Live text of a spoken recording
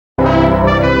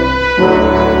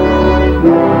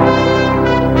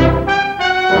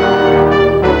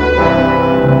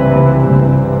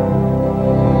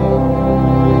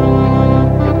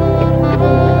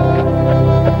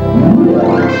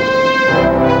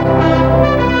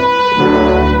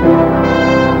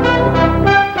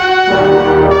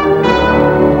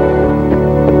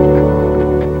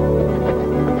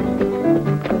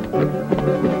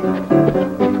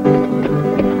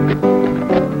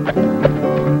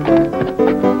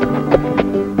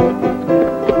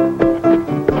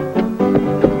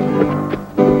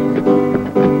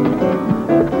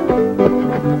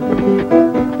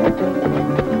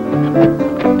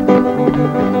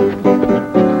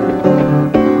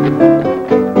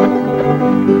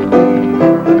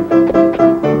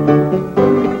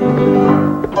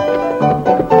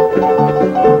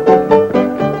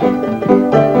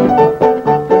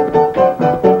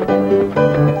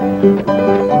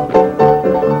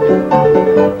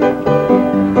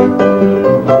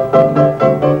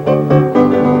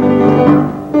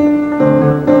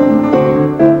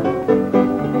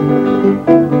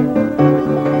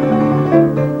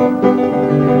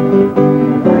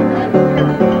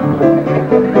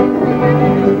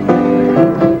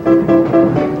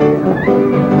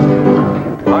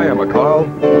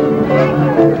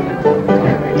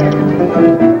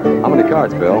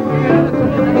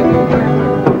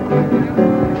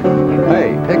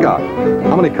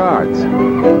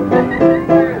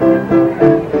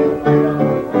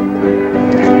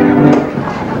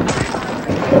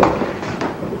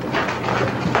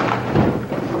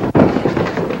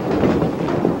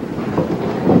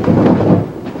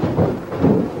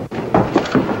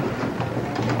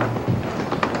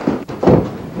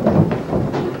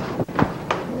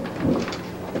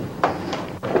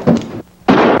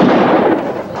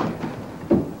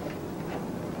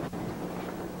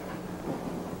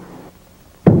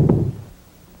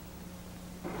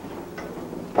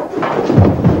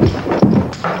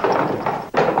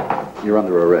You're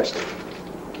under arrest.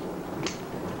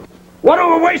 What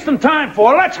are we wasting time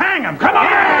for? Let's hang him. Come on!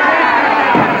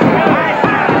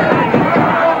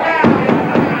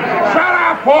 Shut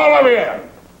up, all of you!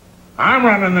 I'm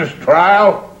running this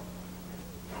trial.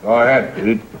 Go ahead,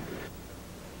 dude.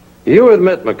 You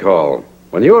admit, McCall,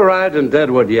 when you arrived in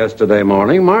Deadwood yesterday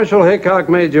morning, Marshal Hickok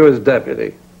made you his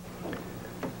deputy.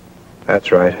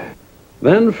 That's right.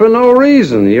 Then, for no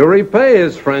reason, you repay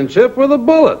his friendship with a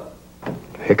bullet.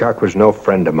 Hickok was no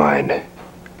friend of mine.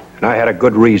 And I had a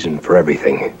good reason for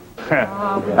everything.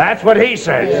 That's what he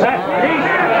says.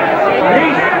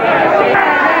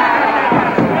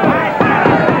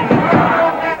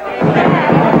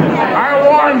 I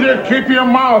warned you to keep your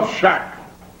mouth shut.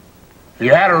 If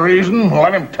you had a reason,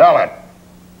 let him tell it.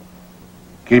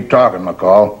 Keep talking,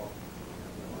 McCall.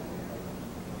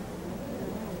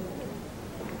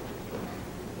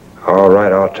 All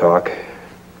right, I'll talk.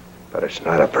 But it's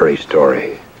not a pretty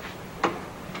story.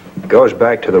 It goes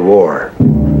back to the war.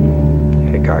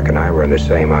 Hickok and I were in the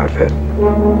same outfit.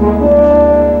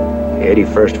 The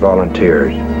 81st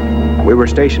Volunteers. We were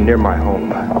stationed near my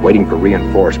home, waiting for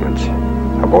reinforcements,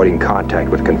 avoiding contact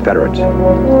with Confederates.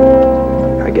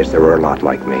 I guess there were a lot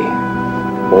like me.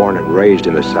 Born and raised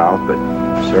in the South, but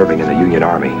serving in the Union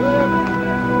Army.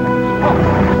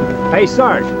 Hey,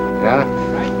 Sarge. Yeah?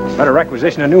 Better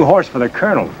requisition a new horse for the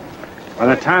colonel. By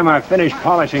the time I finish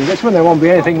polishing this one, there won't be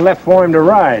anything left for him to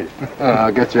ride.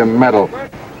 I'll get you a medal.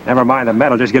 Never mind the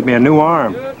medal, just get me a new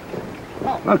arm.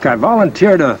 Look, I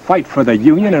volunteer to fight for the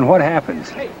Union, and what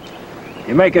happens?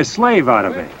 You make a slave out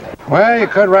of me. Well, you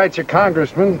could write your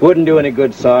congressman. Wouldn't do any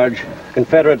good, Sarge.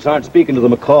 Confederates aren't speaking to the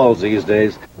McCalls these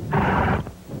days.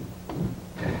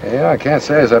 Yeah, I can't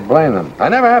say as I blame them. I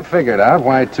never have figured out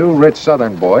why two rich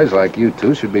Southern boys like you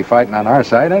two should be fighting on our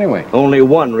side anyway. Only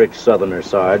one rich Southerner,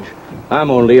 Sarge. I'm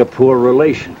only a poor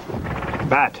relation.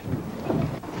 Bat.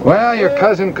 Well, your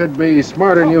cousin could be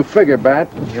smarter than you figure, Bat.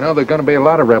 You know, there's going to be a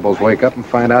lot of rebels wake up and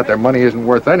find out their money isn't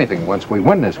worth anything once we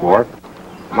win this war.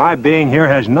 My being here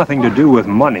has nothing to do with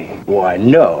money. Why,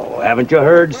 no. Haven't you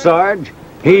heard, Sarge?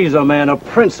 He's a man of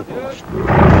principles.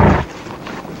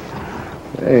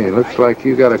 Hey, looks like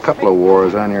you got a couple of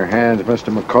wars on your hands,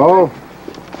 Mr. McCall.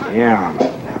 Yeah,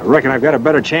 I reckon I've got a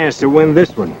better chance to win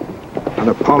this one.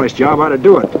 Another polished job ought to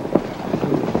do it.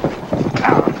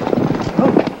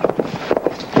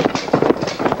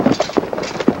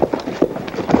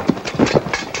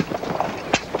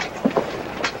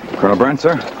 Colonel Brent,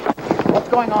 sir? What's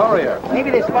going on? Courier.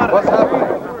 Maybe they spotted us. What's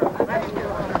happening?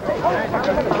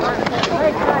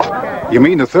 You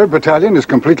mean the 3rd Battalion is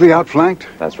completely outflanked?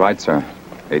 That's right, sir.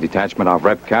 A detachment of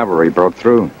Rep Cavalry broke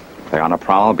through. They're on a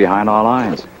prowl behind our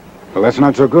lines. Well, that's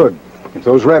not so good. If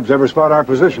those Rebs ever spot our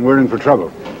position, we're in for trouble.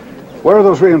 Where are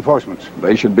those reinforcements?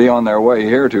 They should be on their way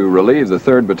here to relieve the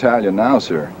 3rd Battalion now,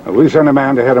 sir. We'll send a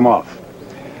man to head them off.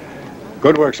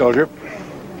 Good work, soldier.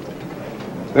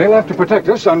 They'll have to protect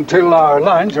us until our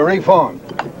lines are reformed.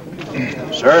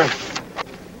 Sir,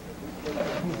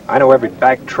 I know every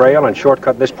back trail and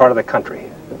shortcut in this part of the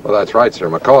country. Well, that's right, sir.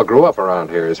 McCall grew up around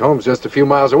here. His home's just a few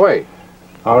miles away.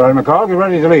 All right, McCall, get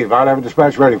ready to leave. I'll have a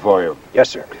dispatch ready for you. Yes,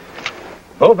 sir.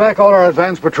 Pull back all our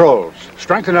advanced patrols.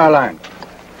 Strengthen our line.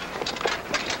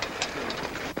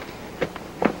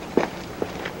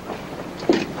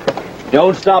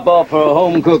 Don't stop off for a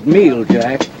home-cooked meal,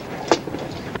 Jack.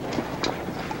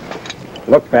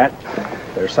 Look, Bat,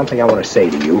 there's something I want to say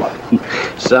to you.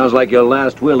 Sounds like your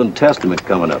last will and testament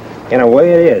coming up. In a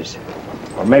way, it is.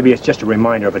 Or maybe it's just a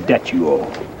reminder of a debt you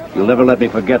owe. You'll never let me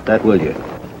forget that, will you?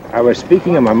 I was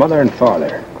speaking of my mother and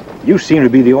father. You seem to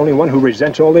be the only one who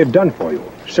resents all they've done for you.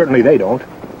 Certainly they don't.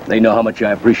 They know how much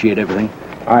I appreciate everything.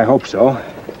 I hope so.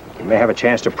 You may have a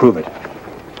chance to prove it.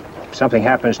 If something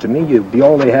happens to me, you'll be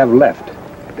all they have left.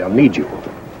 They'll need you.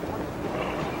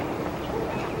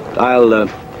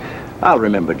 I'll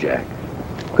remember, Jack.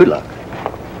 Good luck.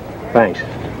 Thanks.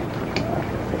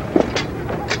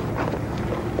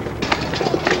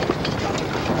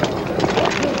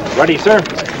 Ready, sir?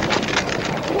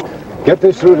 Get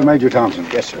this through to Major Thompson.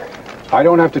 Yes, sir. I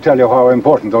don't have to tell you how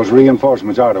important those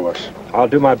reinforcements are to us. I'll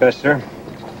do my best, sir.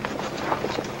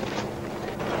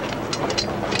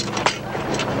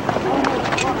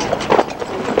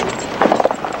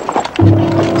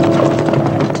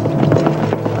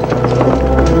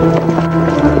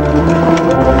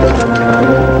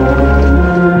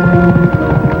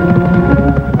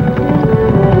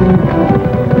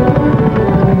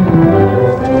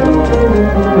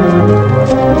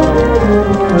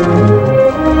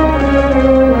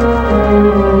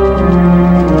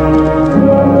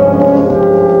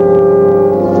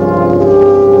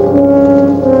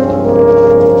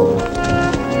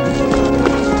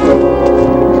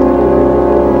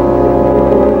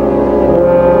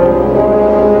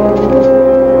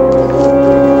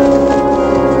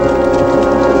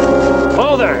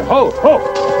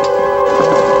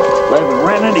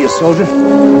 Soldier.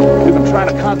 We've been trying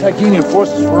to contact Union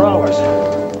forces for hours.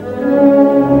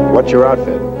 What's your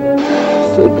outfit?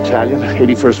 3rd Battalion,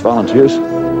 81st Volunteers.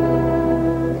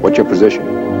 What's your position?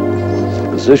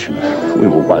 Position? We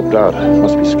were wiped out.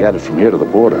 Must be scattered from here to the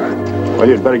border. Well,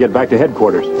 you'd better get back to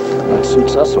headquarters. That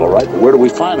suits us all right, but where do we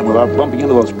find them without bumping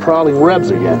into those prowling Rebs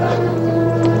again?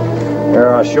 Here,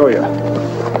 I'll show you.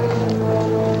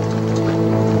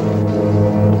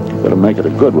 Better make it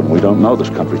a good one. We don't know this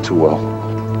country too well.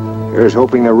 Here's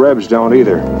hoping the Rebs don't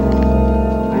either.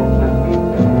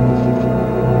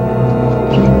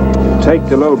 Take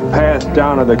the little path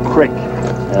down to the creek.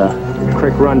 Yeah. The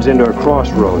creek runs into a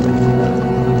crossroad.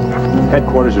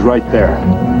 Headquarters is right there.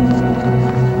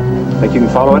 Think you can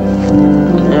follow it?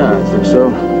 Yeah, I think so.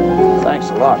 Thanks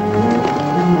a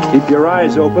lot. Keep your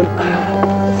eyes open.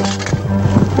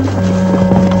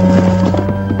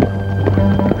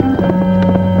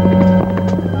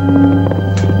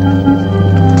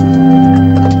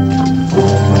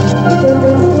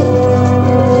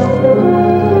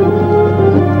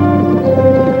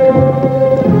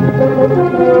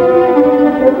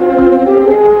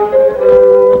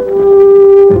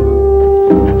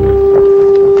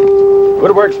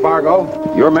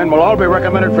 Spargo. Your men will all be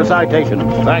recommended for citation.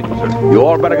 Thank you, sir. You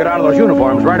all better get out of those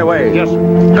uniforms right away. Yes,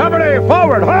 sir. Company,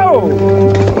 forward, ho!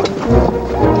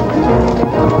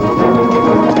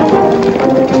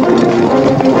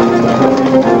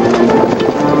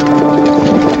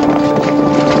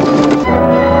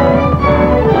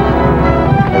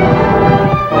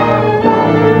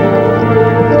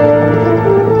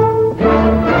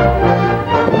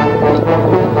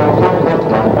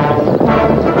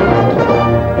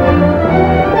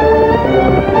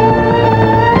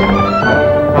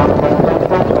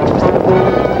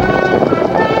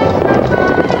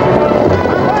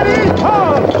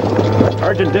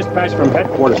 Dispatch from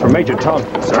headquarters for Major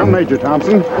Thompson, sir. I'm Major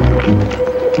Thompson.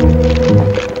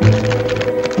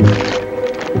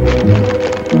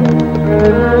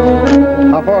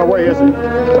 How far away is it?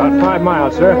 About 5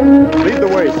 miles, sir. Lead the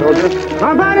way, soldier.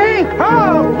 Somebody,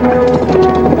 ho!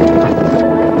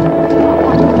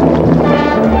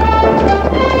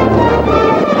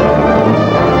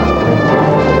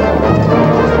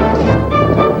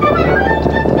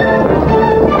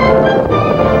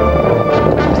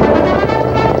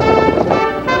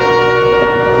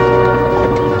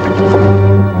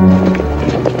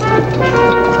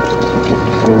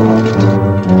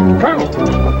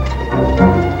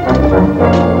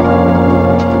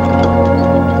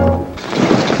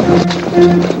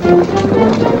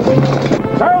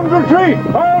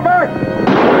 Fall back!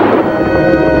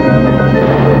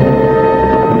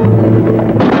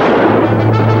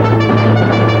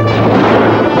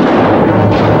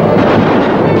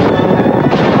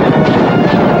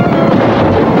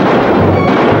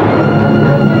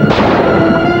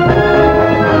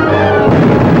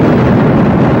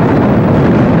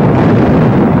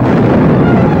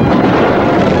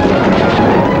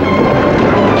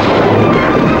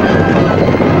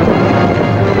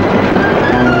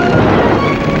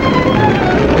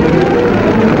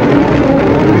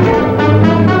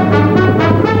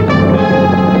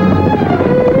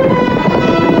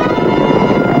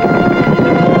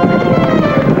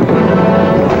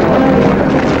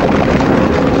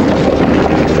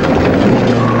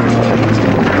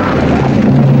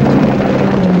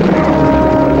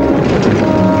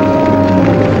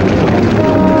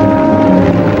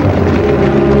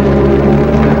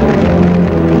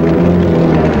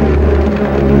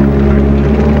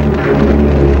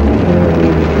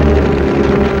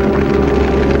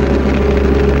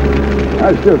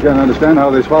 I still can't understand how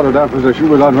they spotted our position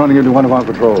without running into one of our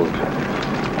patrols.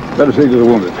 Better see to the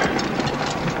wounded.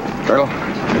 Colonel,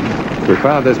 we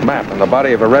found this map on the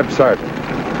body of a Reb sergeant.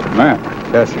 Map?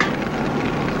 Yes, sir.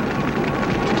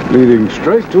 Leading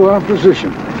straight to our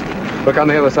position. Look on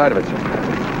the other side of it, sir.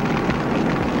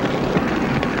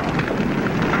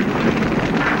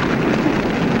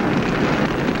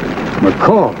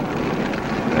 McCall.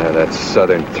 Yeah, that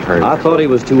southern turn. I thought he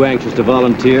was too anxious to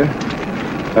volunteer.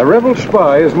 A rebel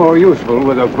spy is more useful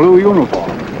with a blue uniform.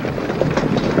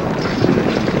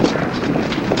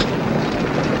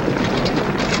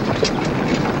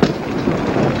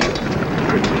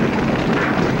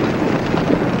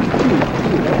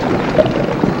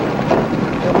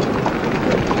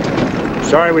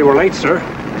 Sorry we were late, sir.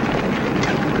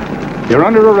 You're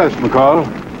under arrest, McCall.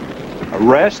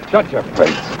 Arrest? Shut your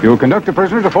face. You'll conduct the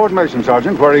prisoner to Fort Mason,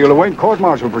 Sergeant, where you'll await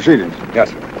court-martial proceedings.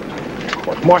 Yes, sir.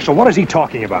 Marshal, what is he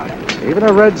talking about? Even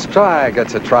a Red Spy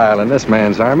gets a trial in this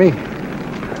man's army.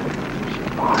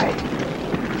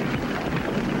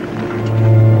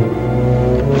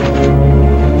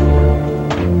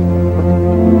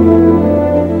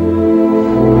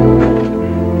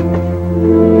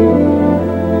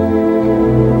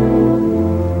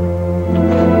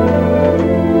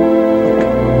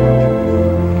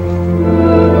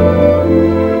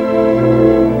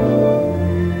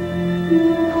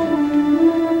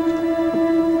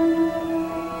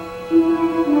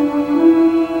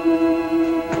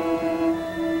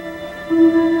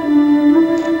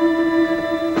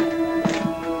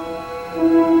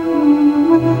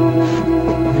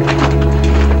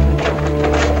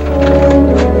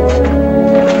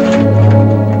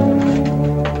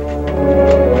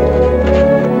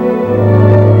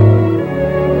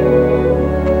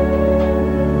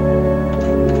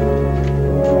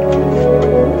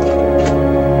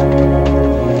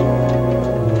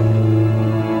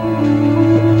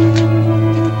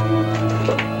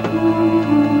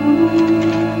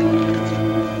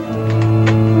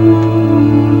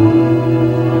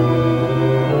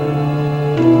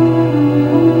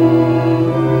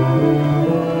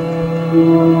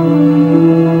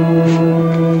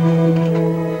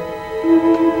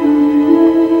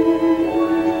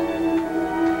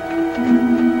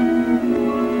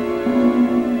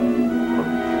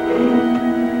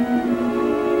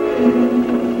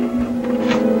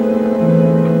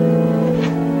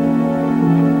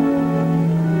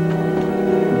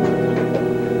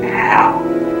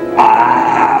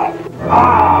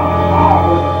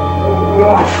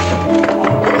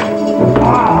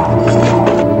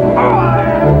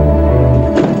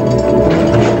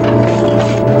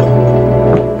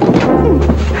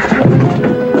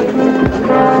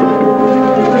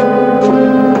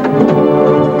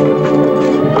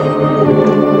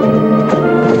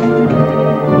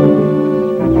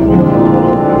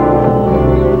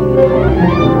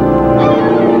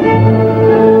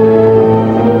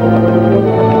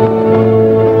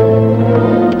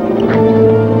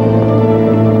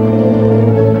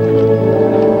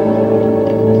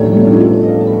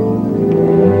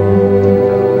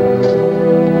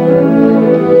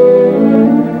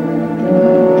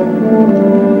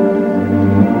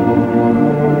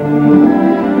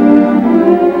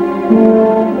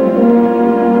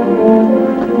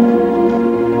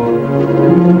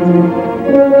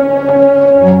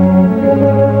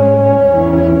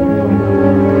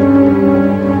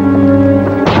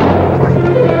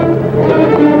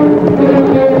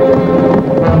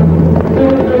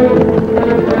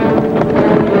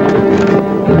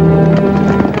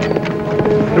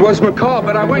 was McCall,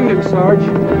 but I winged him, Sarge.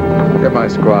 Get my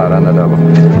squad on the double.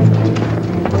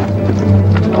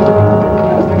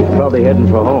 He's probably heading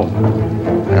for home.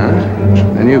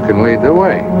 Then you can lead the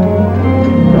way.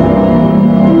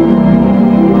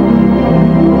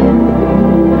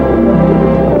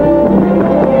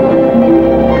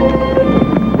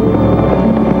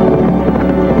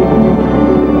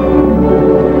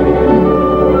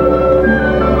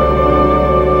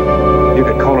 You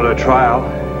could call it a trial.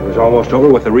 It was almost over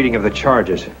with the reading of the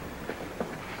charges.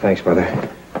 Thanks, Mother.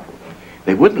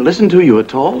 They wouldn't listen to you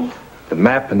at all? The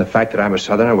map and the fact that I'm a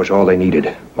Southerner was all they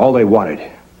needed. All they wanted.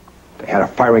 They had a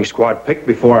firing squad picked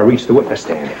before I reached the witness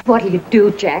stand. What'll you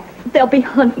do, Jack? They'll be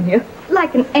hunting you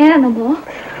like an animal.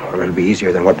 Well, it'll be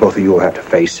easier than what both of you will have to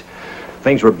face.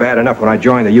 Things were bad enough when I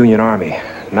joined the Union Army.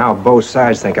 Now both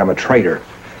sides think I'm a traitor.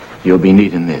 You'll be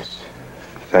needing this.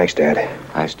 Thanks, Dad.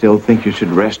 I still think you should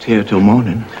rest here till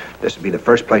morning. This would be the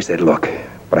first place they'd look.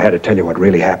 But I had to tell you what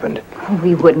really happened.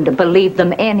 We wouldn't have believed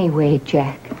them anyway,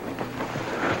 Jack.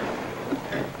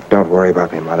 Don't worry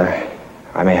about me, Mother.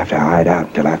 I may have to hide out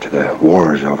until after the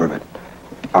war is over, but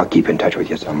I'll keep in touch with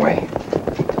you some way.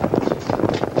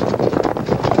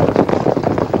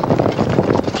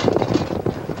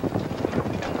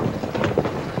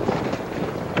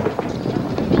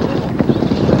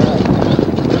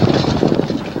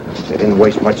 They didn't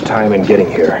waste much time in getting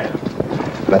here.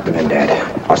 Let them in, Dad.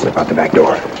 I'll slip out the back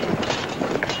door.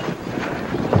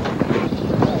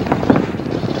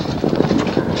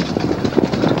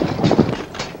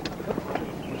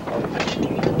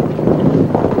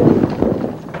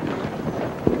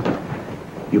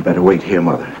 You better wait here,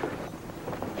 Mother.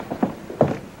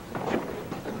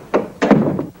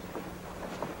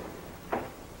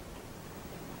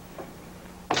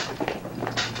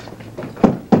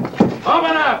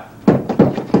 Open up!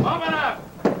 Open up!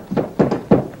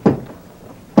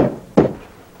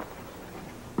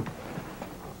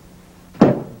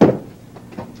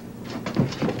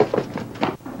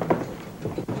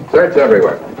 Search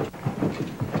everywhere.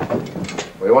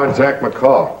 We want Jack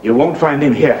McCall. You won't find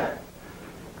him here.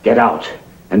 Get out.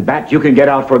 And Bat, you can get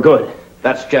out for good.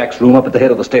 That's Jack's room up at the head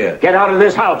of the stairs. Get out of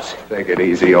this house. Take it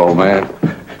easy, old man.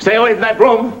 Stay away from that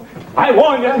room. I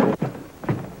warn you.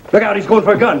 Look out, he's going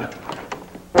for a gun.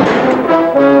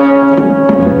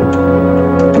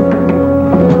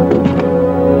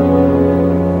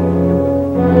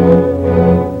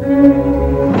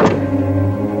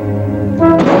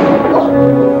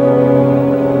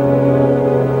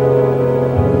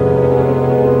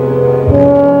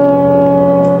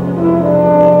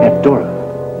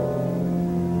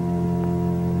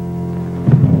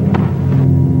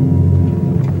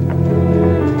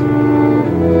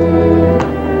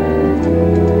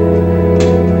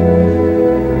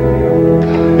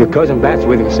 Cousin Bat's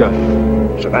with him, sir.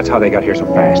 So that's how they got here so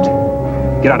fast.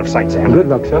 Get out of sight, Sam. Good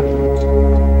luck, sir.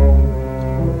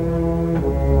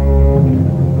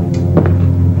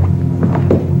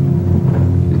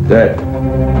 He's dead.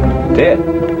 Dead?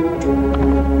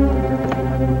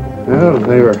 Well, if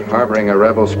they were harboring a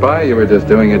rebel spy, you were just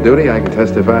doing your duty. I can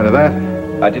testify to that.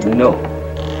 I didn't know.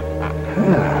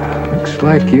 Looks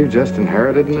like you just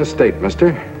inherited an estate, mister.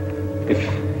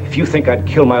 If you think I'd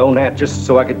kill my own aunt just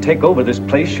so I could take over this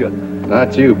place, you...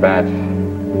 Not you, Bat.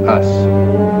 Us.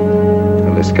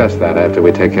 We'll discuss that after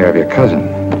we take care of your cousin.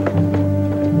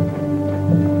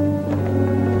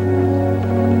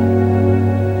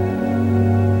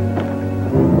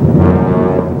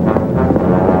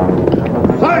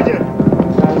 Sergeant!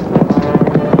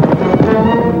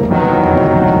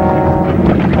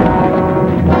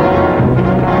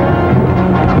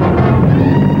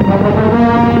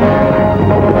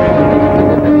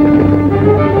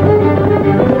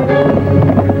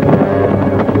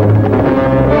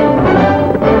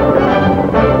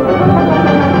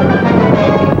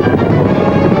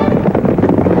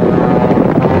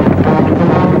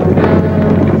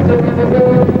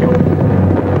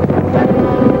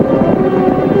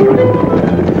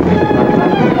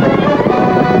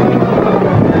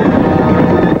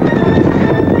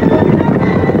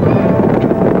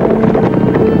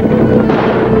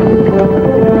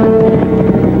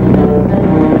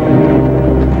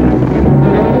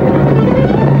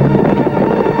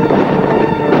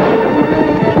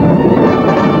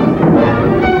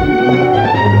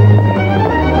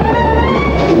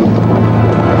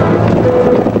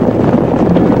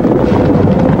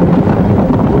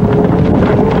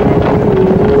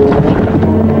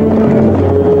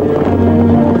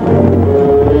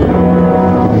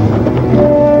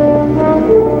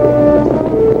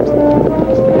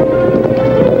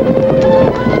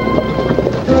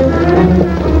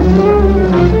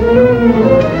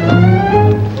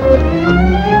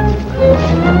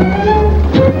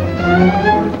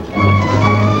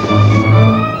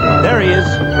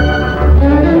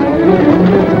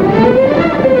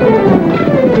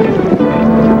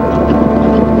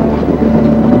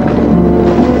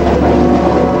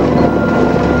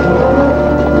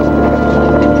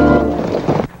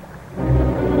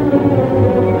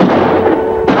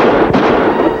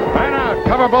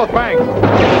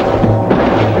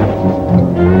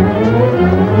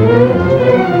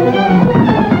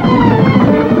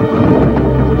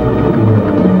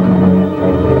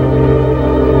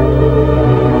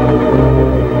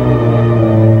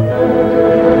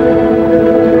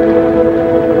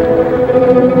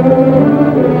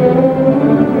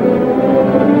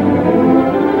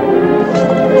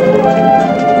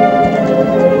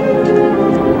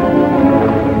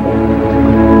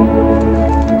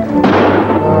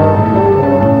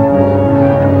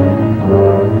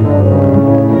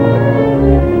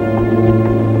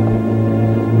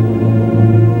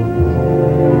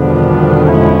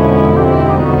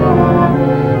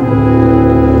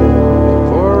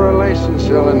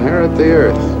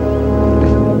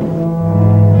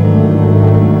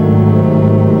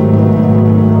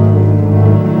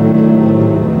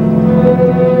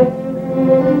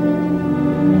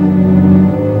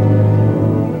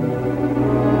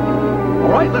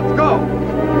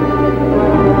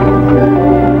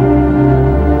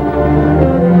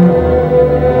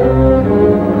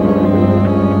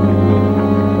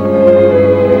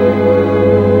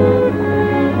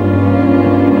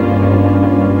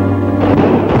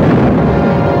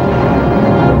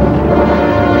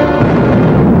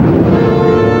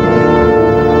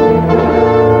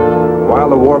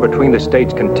 war between the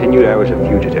states continued, I was a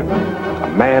fugitive.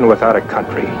 A man without a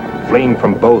country, fleeing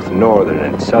from both northern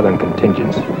and southern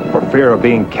contingents for fear of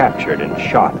being captured and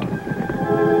shot.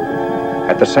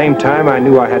 At the same time, I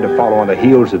knew I had to follow on the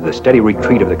heels of the steady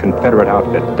retreat of the Confederate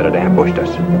outfit that had ambushed us.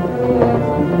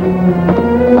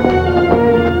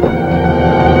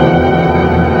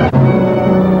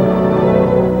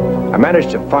 I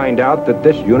managed to find out that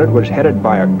this unit was headed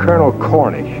by a Colonel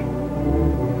Cornish.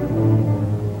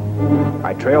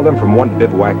 I trailed them from one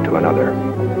bivouac to another.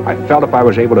 I felt if I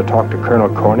was able to talk to Colonel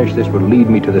Cornish, this would lead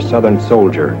me to the Southern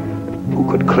soldier who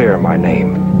could clear my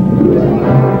name.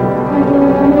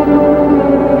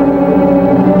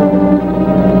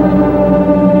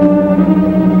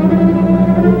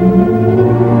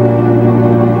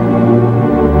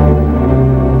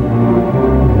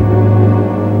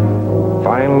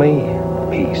 Finally,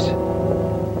 peace.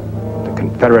 The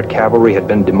Confederate cavalry had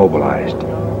been demobilized.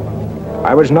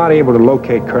 I was not able to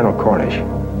locate Colonel Cornish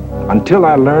until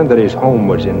I learned that his home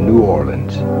was in New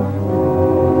Orleans.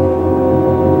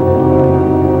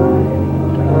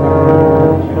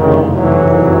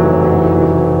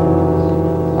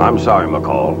 I'm sorry,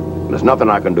 McCall. There's nothing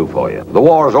I can do for you. The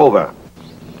war's over.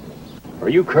 For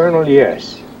you, Colonel,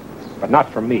 yes. But not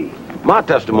for me. My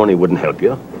testimony wouldn't help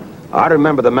you. I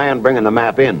remember the man bringing the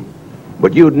map in.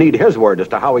 But you'd need his word as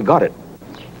to how he got it.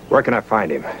 Where can I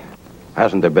find him?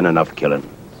 Hasn't there been enough killing?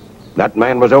 That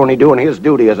man was only doing his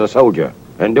duty as a soldier,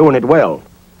 and doing it well.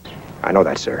 I know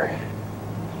that, sir.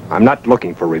 I'm not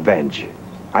looking for revenge.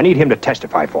 I need him to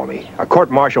testify for me. A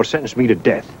court-martial sentenced me to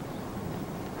death.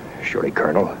 Surely,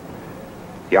 Colonel,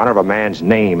 the honor of a man's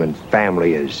name and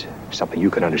family is something you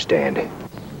can understand.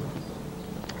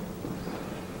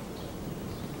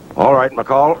 All right,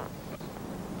 McCall.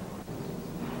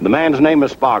 The man's name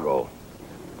is Spargo.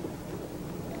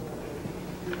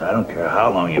 I don't care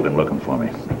how long you've been looking for me.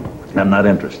 I'm not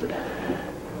interested.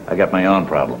 I got my own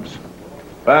problems.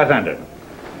 Bartender,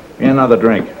 give me another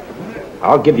drink.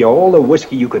 I'll give you all the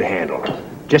whiskey you could handle.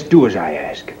 Just do as I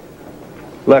ask.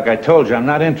 Look, I told you I'm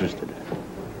not interested.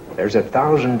 There's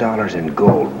 $1,000 in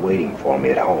gold waiting for me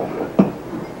at home.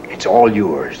 It's all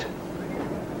yours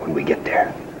when we get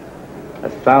there.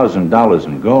 $1,000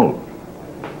 in gold?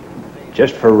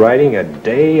 Just for riding a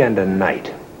day and a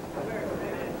night.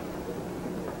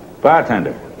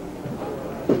 Bartender,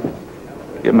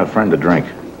 give my friend a drink.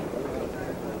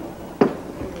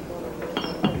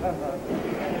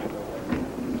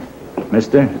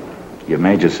 Mister, you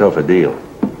made yourself a deal.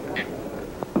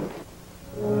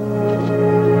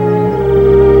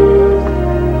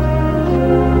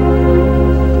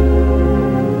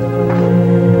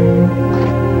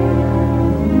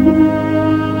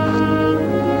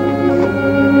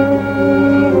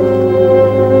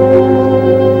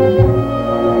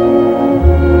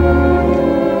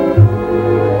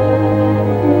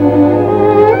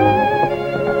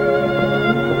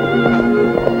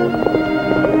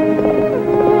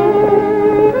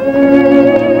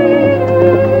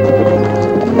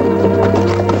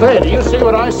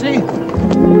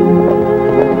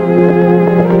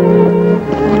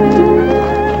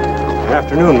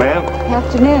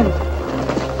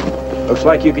 Looks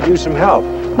like you could use some help.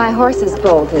 My horse is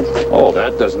bolted. Oh,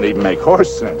 that doesn't even make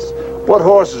horse sense. What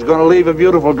horse is going to leave a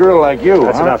beautiful girl like you,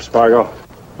 That's enough, Spargo.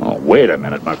 Oh, wait a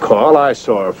minute, McCall. I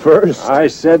saw her first. I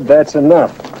said that's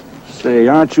enough. Say,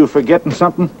 aren't you forgetting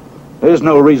something? There's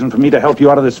no reason for me to help you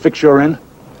out of this fix you're in.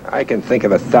 I can think of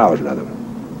 1,000 of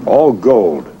them. All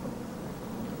gold.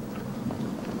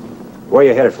 Where are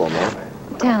you headed for, Mom?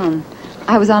 Town.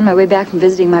 I was on my way back from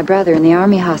visiting my brother in the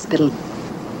Army hospital.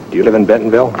 Do you live in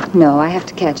Bentonville? No, I have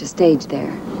to catch a stage there.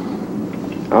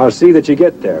 I'll see that you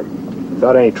get there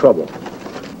without any trouble.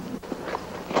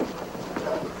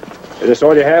 Is this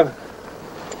all you have?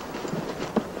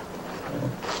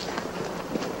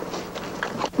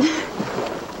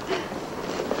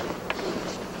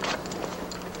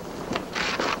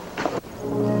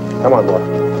 Come on, boy.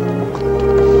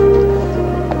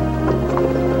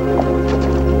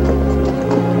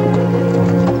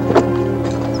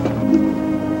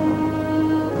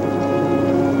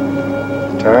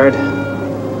 Tired?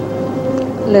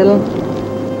 Little.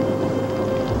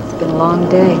 It's been a long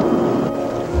day.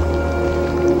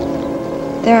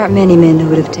 There aren't many men who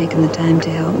would have taken the time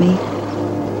to help me.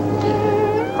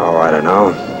 Oh, I don't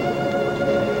know.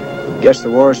 Guess the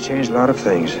war has changed a lot of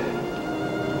things.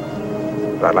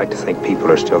 But I'd like to think people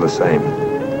are still the same.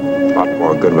 A lot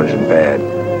more good ones than bad.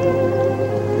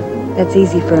 That's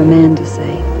easy for a man to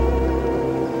say.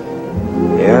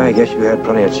 Yeah, I guess you had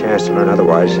plenty of chance to learn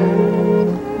otherwise.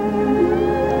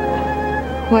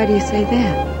 Why do you say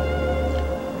that?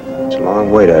 It's a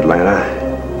long way to Atlanta.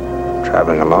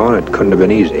 Traveling alone, it couldn't have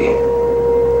been easy.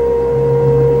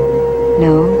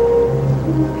 No,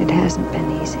 it hasn't been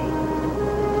easy.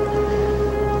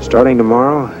 Starting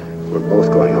tomorrow, we're both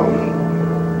going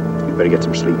home. You better get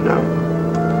some sleep now.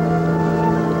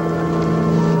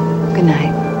 Good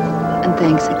night, and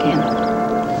thanks again.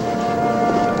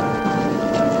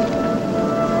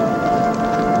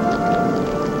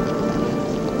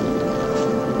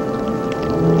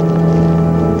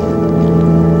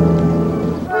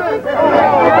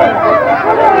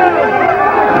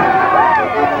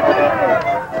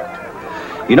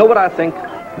 You know what I think?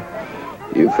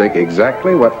 You think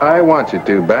exactly what I want you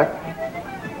to, Bat.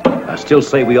 I still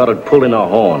say we ought to pull in our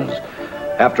horns.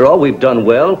 After all, we've done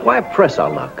well. Why press our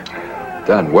luck?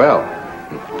 Done well.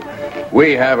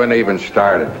 We haven't even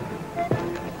started.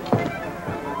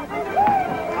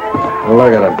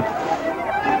 Look at them.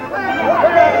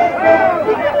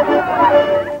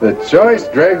 The choice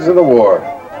dregs of the war.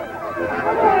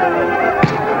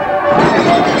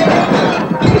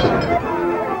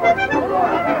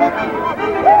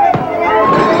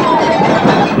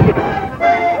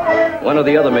 When are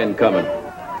the other men coming?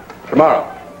 Tomorrow.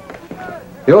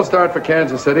 You'll start for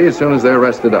Kansas City as soon as they're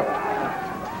rested up.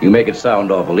 You make it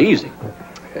sound awful easy.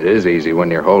 It is easy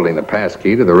when you're holding the pass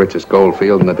key to the richest gold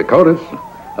field in the Dakotas.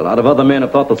 A lot of other men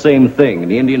have thought the same thing, and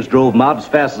the Indians drove them out as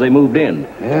fast as they moved in.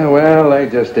 Yeah, well, they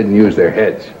just didn't use their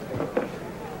heads.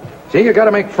 See, you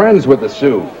gotta make friends with the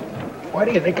Sioux. Why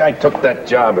do you think I took that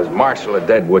job as marshal of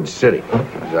Deadwood City?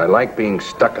 Because I like being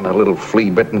stuck in a little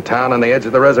flea-bitten town on the edge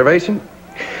of the reservation?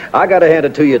 I gotta hand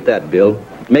it to you at that, Bill.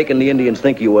 Making the Indians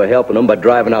think you were helping them by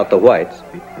driving out the whites.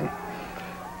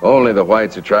 Only the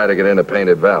whites who try to get into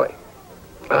Painted Valley.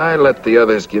 I let the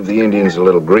others give the Indians a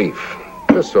little grief,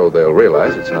 just so they'll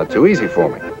realize it's not too easy for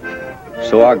me.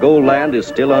 So our gold land is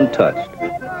still untouched?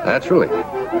 Naturally.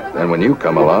 Then when you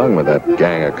come along with that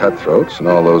gang of cutthroats and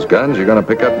all those guns you're gonna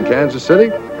pick up in Kansas City,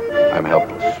 I'm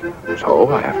helpless. So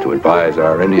I have to advise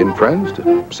our Indian friends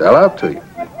to sell out to you.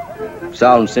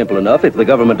 Sounds simple enough if the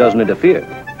government doesn't interfere.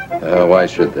 Why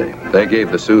should they? They gave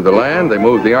the Sioux the land, they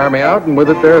moved the army out, and with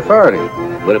it their authority.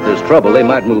 But if there's trouble, they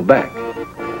might move back.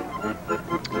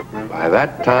 By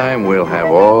that time, we'll have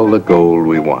all the gold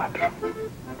we want.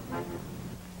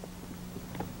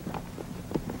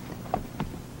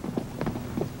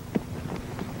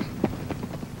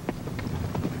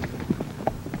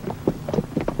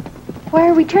 Why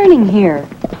are we turning here?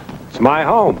 It's my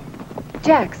home.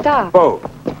 Jack, stop. Oh,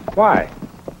 why?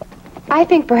 I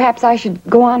think perhaps I should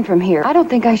go on from here. I don't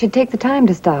think I should take the time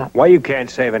to stop. Why, you can't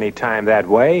save any time that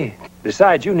way.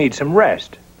 Besides, you need some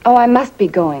rest. Oh, I must be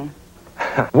going.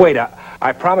 Wait,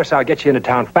 I promise I'll get you into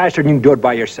town faster than you can do it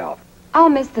by yourself. I'll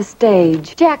miss the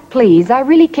stage. Jack, please, I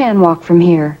really can walk from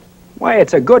here. Why,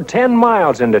 it's a good 10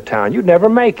 miles into town. You'd never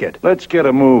make it. Let's get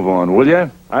a move on, will you?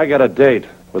 I got a date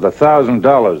with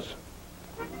 $1,000.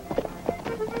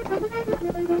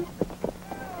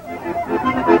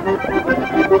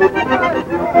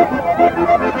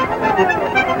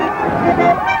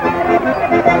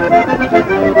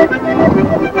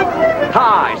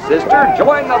 Hi, sister.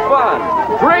 Join the fun.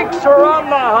 Drinks around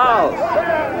the house.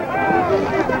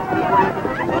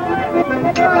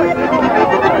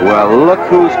 Well, look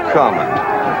who's coming.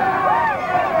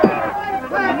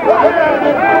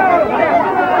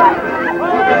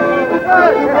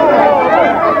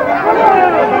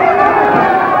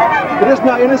 It is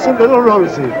my innocent little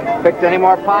Rosie. Picked any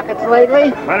more pockets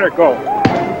lately? Let her go.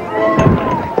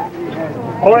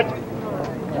 Pull it.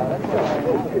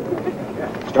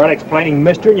 Start explaining,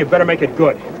 mister, and you better make it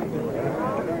good.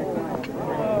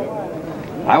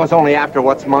 I was only after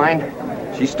what's mine.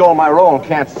 She stole my role in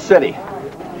Kansas City.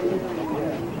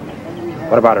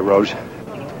 What about it, Rose?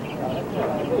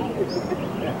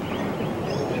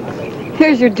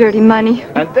 Here's your dirty money.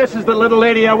 And this is the little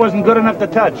lady I wasn't good enough to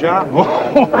touch, huh?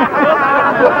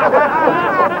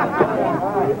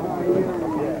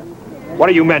 What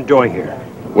are you men doing here?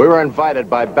 We were invited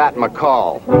by Bat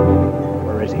McCall.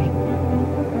 Where is he?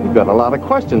 You've got a lot of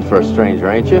questions for a stranger,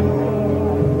 ain't you?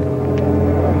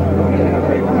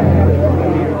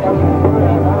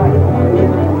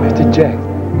 Mr. Jack.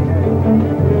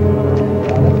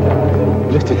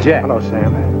 Mr. Jack. Hello,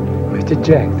 Sam. Mr.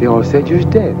 Jack, they all said you was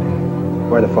dead.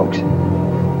 Where are the folks?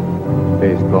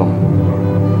 He's gone.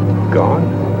 Gone?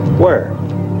 Where?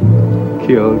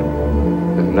 Killed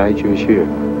the night you was here.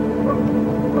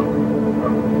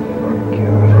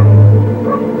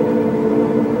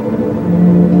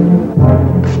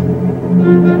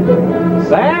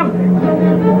 Sam?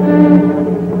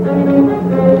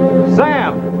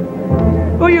 Sam?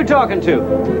 Who are you talking to?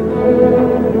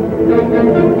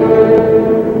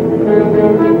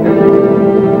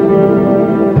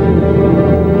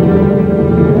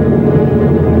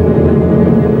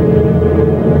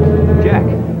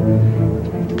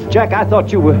 Jack, I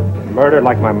thought you were... Murdered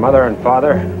like my mother and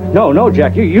father? No,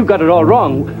 Jack, you got it all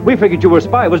wrong. We figured you were a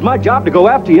spy. It was my job to go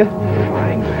after you.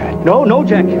 No,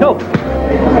 Jack, no.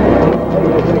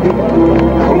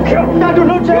 Who killed? I don't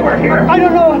know, Jack. Over here. I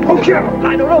don't know. Who killed?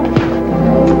 I don't know.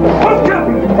 Who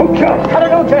killed? Who killed? I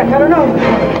don't know, Jack. I don't know.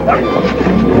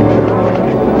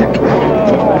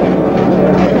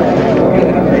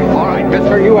 All right,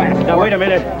 mister, you asked. Now, wait a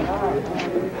minute.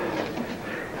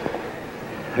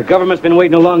 The government's been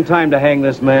waiting a long time to hang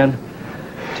this man.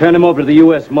 Turn him over to the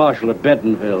U.S. Marshal at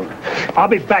Bentonville. I'll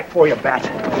be back for you, Bat.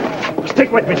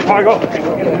 Stick with me, Spargo.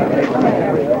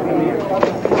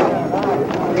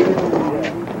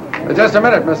 Just a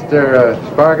minute, Mr.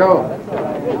 Spargo.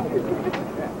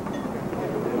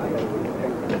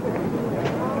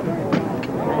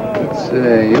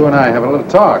 You and I have a little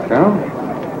talk, huh?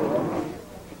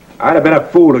 I'd have been a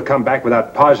fool to come back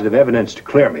without positive evidence to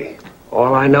clear me.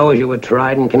 All I know is you were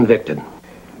tried and convicted.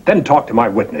 Then talk to my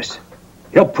witness.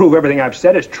 He'll prove everything I've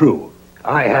said is true.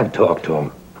 I have talked to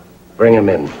him. Bring him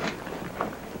in.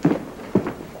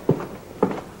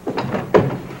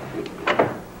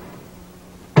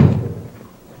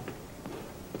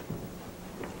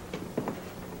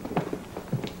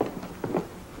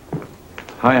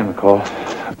 Hi, McCall.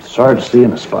 I'm sorry to see you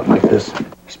in a spot like this.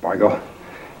 Spargo,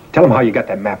 tell him how you got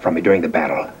that map from me during the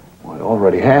battle. Well, I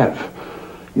already have.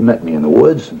 You met me in the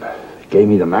woods and gave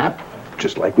me the map,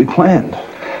 just like we planned.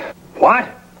 What?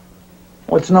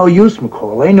 Well, it's no use,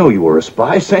 McCall. They knew you were a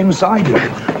spy, same as I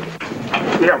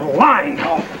did. You're lying.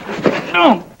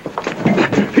 No.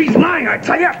 He's lying, I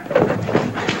tell you.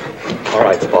 All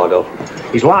right, Spargo.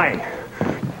 He's lying.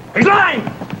 He's lying.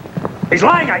 He's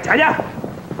lying, I tell you.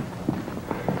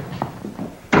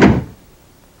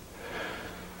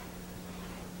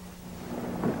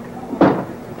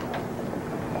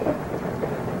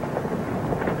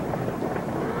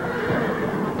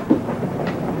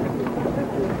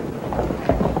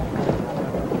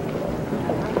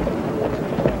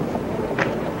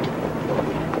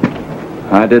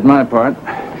 I did my part.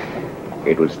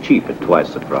 It was cheap at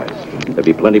twice the price. There'll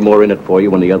be plenty more in it for you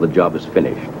when the other job is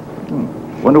finished.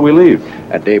 When do we leave?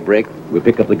 At daybreak, we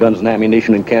pick up the guns and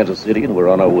ammunition in Kansas City, and we're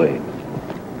on our way.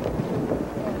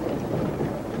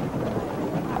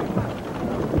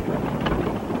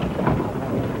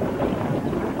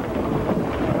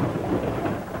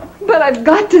 But I've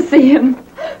got to see him.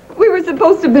 We were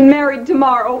supposed to have been married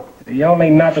tomorrow. The only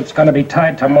knot that's going to be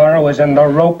tied tomorrow is in the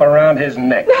rope around his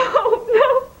neck. No.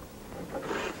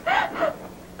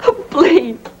 Oh,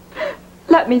 please.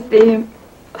 Let me see him.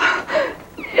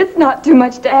 It's not too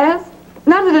much to ask.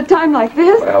 Not at a time like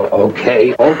this. Well, okay,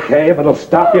 if it'll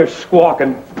stop your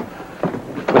squawking.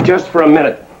 But just for a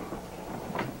minute.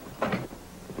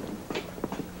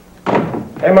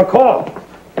 Hey, McCall,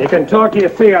 you can talk to your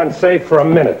fiancé for a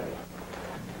minute.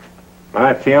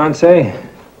 My fiancé?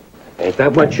 Ain't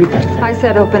that what you... I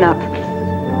said open up.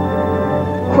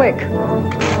 Quick.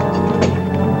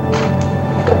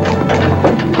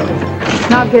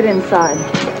 Now get inside.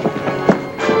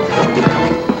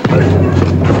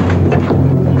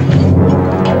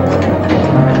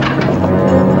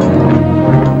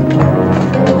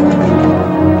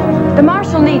 The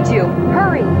marshal needs you.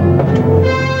 Hurry.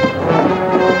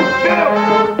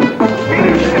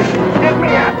 Get me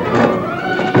out.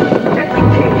 Get the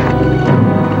key.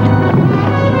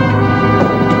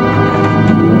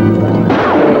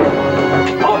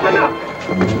 Open up.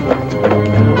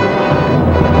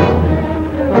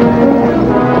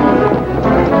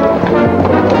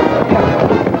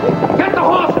 Get the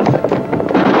horses.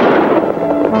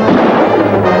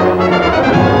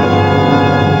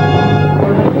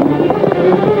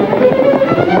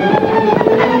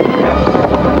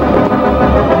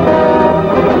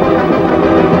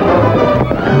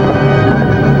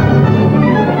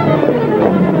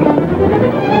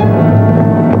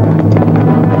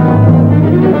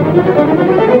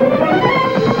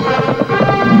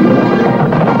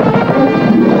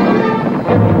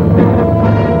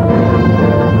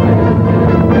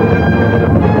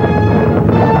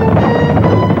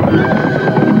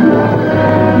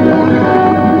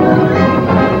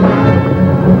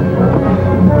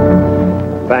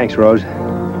 Thanks, Rose.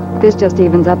 This just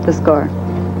evens up the score.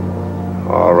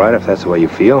 All right, if that's the way you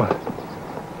feel.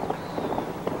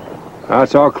 Now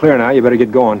it's all clear now. You better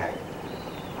get going.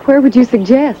 Where would you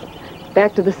suggest?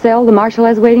 Back to the cell the marshal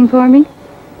has waiting for me?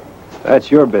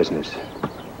 That's your business.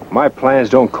 My plans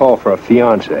don't call for a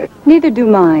fiancé. Neither do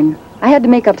mine. I had to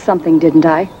make up something, didn't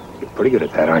I? You're pretty good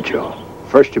at that, aren't you?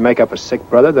 First you make up a sick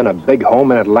brother, then a big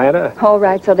home in Atlanta. All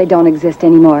right, so they don't exist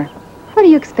anymore. What do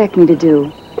you expect me to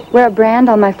do? Wear a brand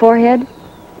on my forehead?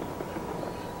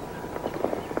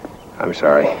 I'm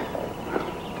sorry.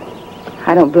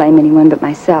 I don't blame anyone but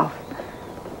myself.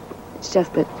 It's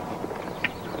just that,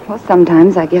 well,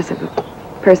 sometimes I guess if a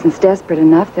person's desperate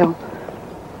enough, they'll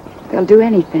do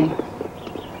anything.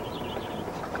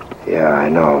 Yeah, I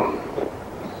know.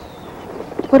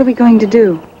 What are we going to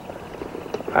do?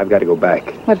 I've got to go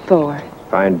back. What for?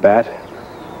 Find Bat.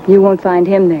 You won't find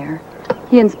him there.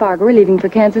 He and Spargo are leaving for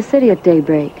Kansas City at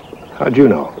daybreak. How'd you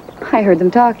know? I heard them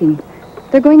talking.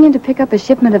 They're going in to pick up a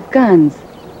shipment of guns.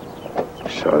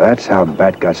 So that's how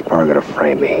Bat got Spargo to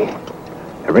frame me.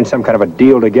 They're in some kind of a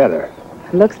deal together.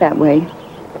 It looks that way.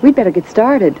 We'd better get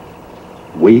started.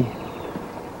 We?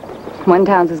 One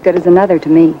town's as good as another to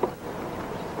me.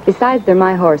 Besides, they're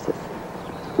my horses.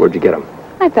 Where'd you get them?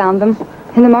 I found them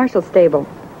in the marshal's stable.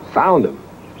 Found them?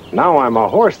 Now I'm a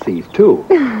horse thief, too.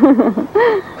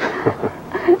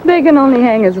 They can only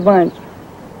hang us once.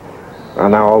 Well,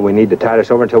 now all we need to tide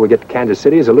us over until we get to Kansas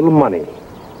City is a little money.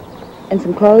 And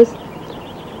some clothes?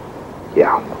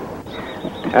 Yeah.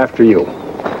 After you.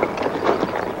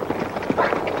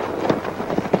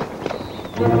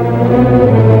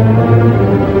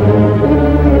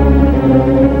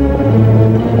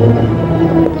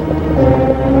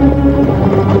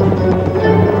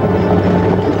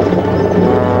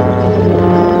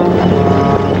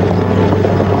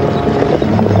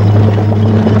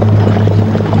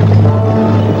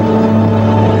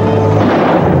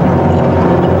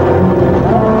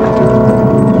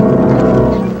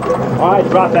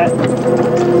 Drop that.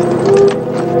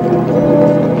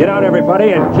 Get out, everybody,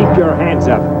 and keep your hands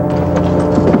up.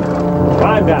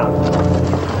 Climb down.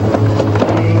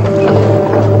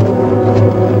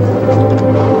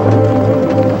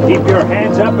 Keep your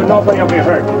hands up and nobody will be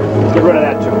hurt. Get rid of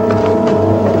that,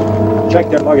 too. Check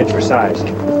their luggage for size.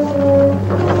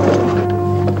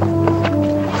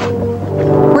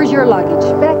 Where's your luggage?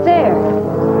 Back there.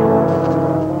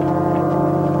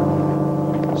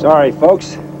 Sorry,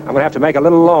 folks. I'm gonna have to make a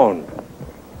little loan.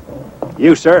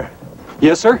 You, sir?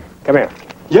 Yes, sir? Come here.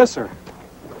 Yes, sir.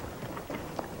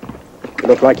 You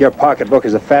look like your pocketbook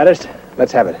is the fattest.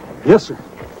 Let's have it. Yes, sir.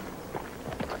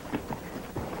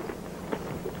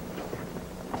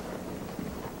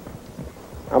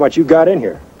 How much you got in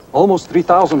here? Almost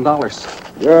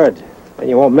 $3,000. Good. Then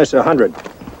you won't miss 100.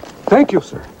 Thank you,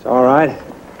 sir. It's all right.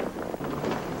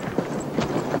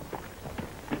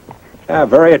 Yeah,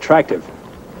 very attractive.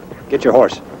 Get your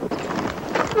horse.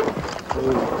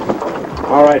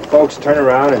 All right, folks, turn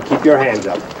around and keep your hands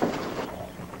up.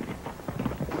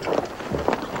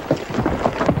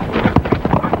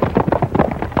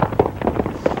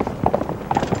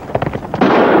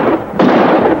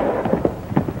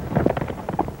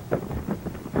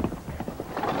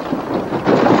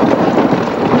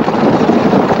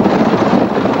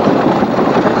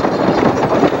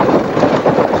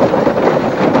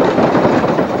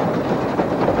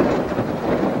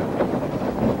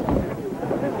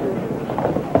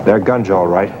 They're guns, all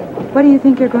right. What do you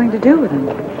think you're going to do with them?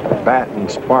 Bat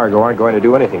and Spargo aren't going to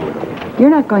do anything with them. You're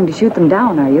not going to shoot them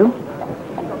down, are you?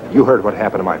 You heard what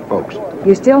happened to my folks.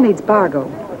 You still need Spargo.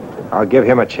 I'll give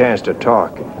him a chance to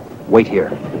talk. Wait here.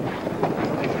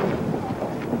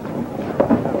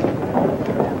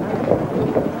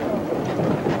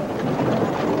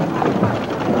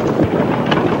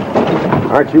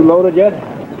 Aren't you loaded yet?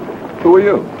 Who are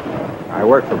you? I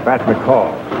work for Bat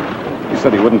McCall. He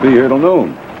said he wouldn't be here till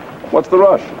noon. What's the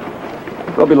rush?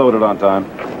 They'll be loaded on time.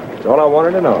 That's all I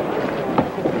wanted to know.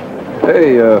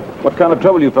 Hey, what kind of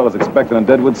trouble you fellas expecting in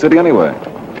Deadwood City anyway?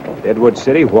 Deadwood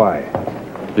City? Why?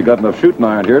 You got enough shooting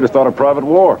iron here to start a private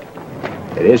war.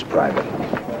 It is private.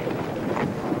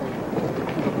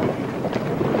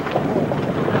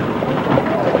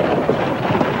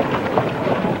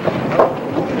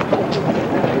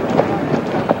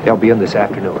 They'll be in this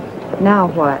afternoon. Now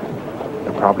what?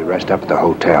 They'll probably rest up at the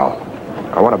hotel.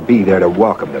 I want to be there to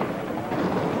welcome them.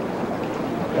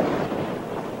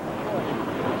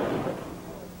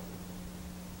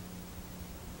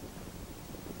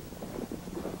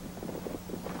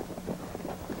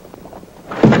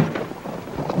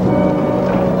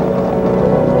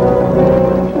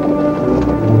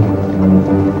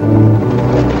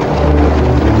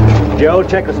 Joe,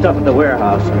 check the stuff at the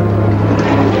warehouse.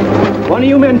 One of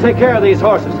you men take care of these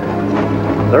horses.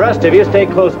 The rest of you stay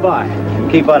close by and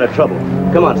keep out of trouble.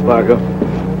 Come on, Spargo.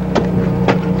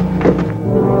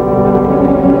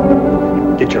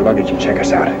 Get your luggage and check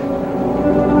us out.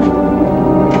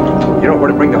 You know where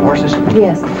to bring the horses?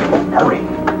 Yes. Hurry.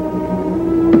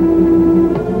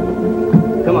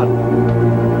 Come on.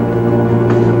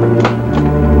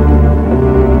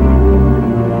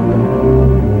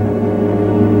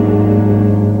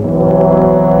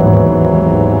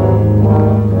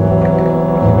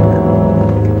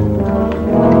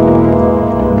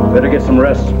 Better get some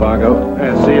rest, Spargo.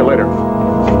 Yeah, see you later.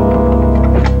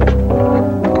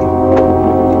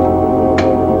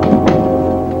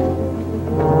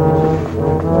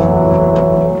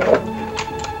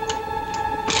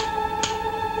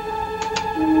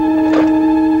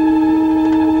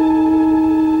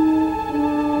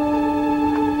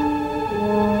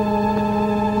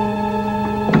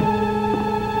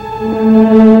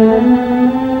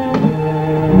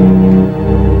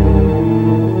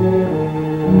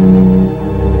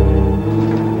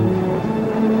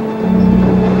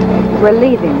 We're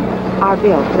leaving. Our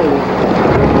bill, please.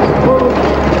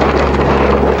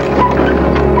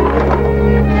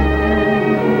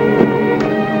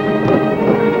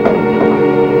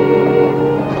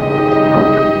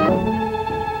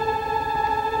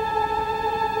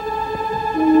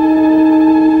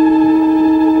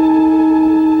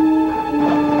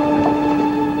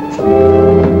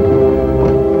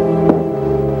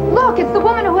 Look, it's the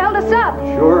woman who held us up.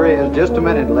 Sure is. Just a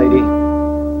minute, lady.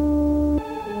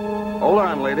 Hold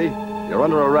on, lady. You're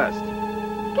under arrest.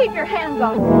 Keep your hands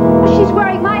off her. She's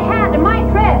wearing my hat and my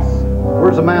dress.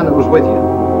 Where's the man that was with you?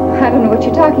 I don't know what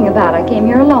you're talking about. I came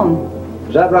here alone.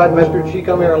 Is that right, mister? Did she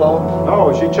come here alone?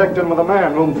 No, she checked in with a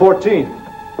man, room 14.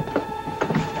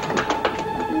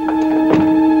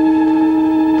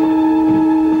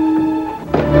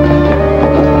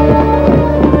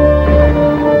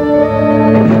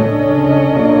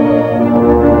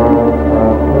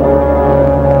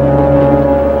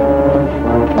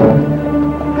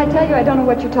 I tell you, I don't know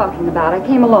what you're talking about. I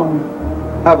came alone.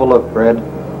 Have a look, Fred.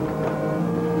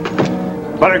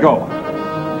 Let her go.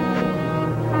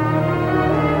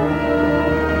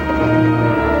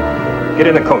 Get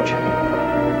in the coach.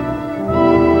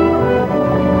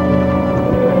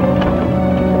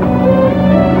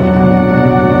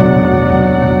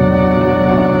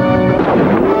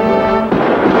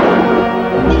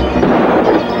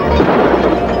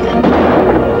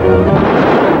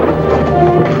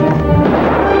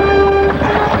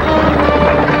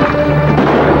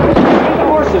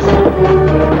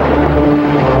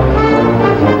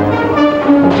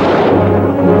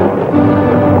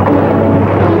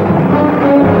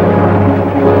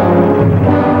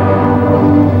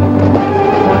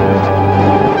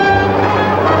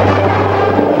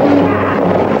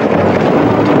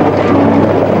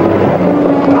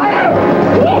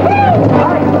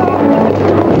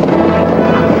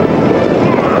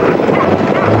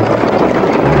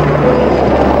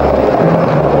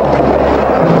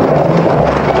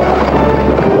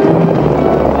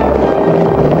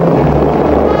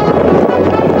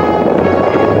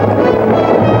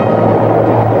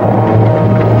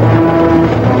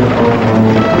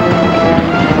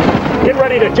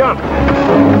 Jump.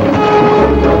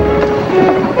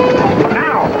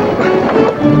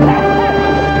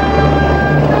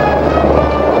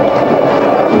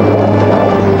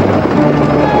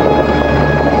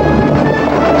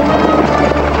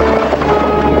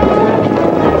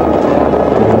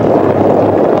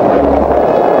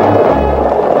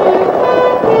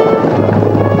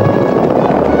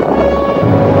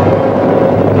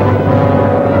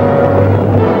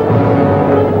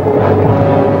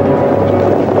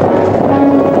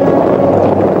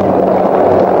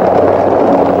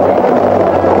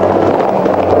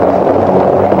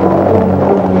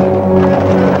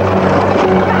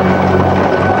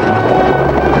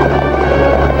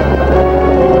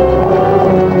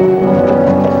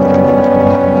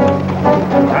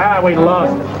 We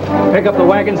lost it. Pick up the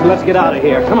wagons and let's get out of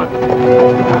here. Come on.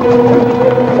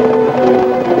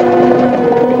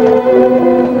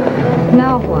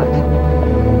 Now what?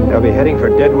 They'll be heading for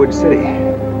Deadwood City.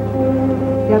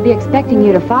 They'll be expecting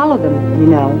you to follow them, you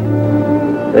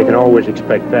know. They can always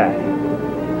expect that.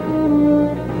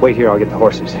 Wait here, I'll get the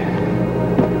horses.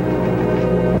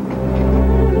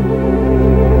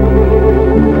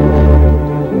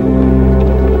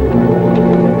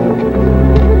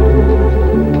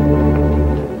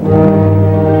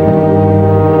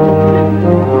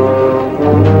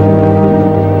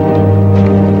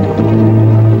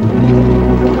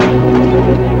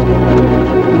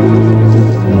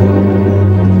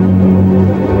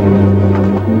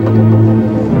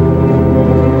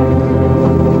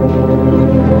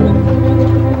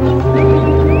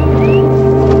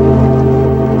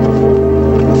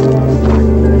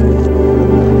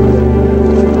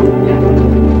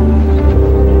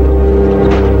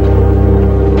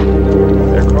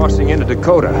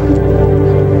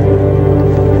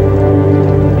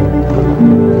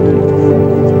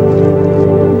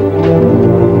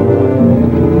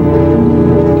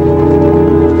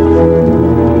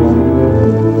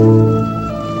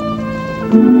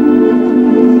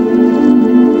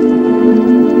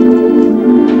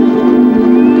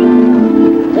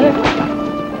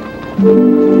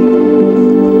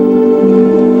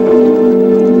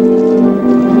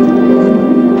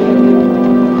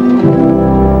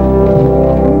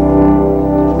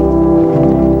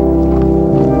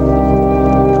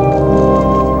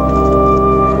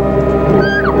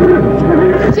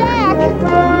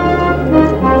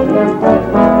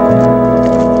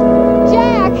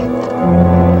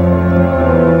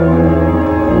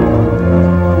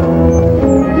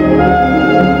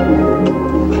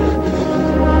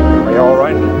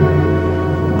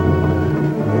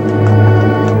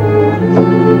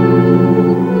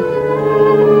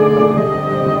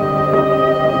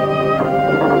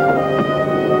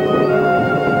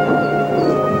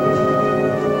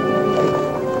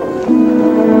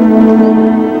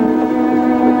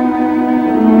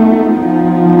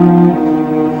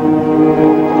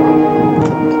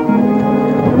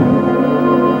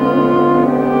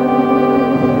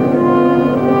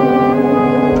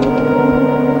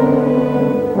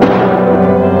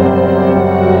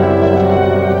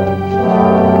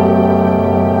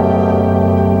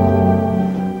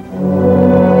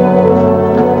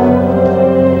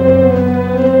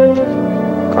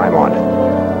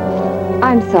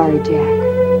 sorry, Jack.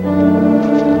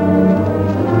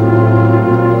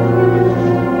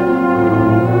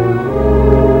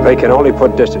 They can only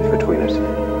put distance between us.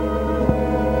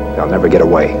 They'll never get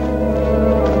away.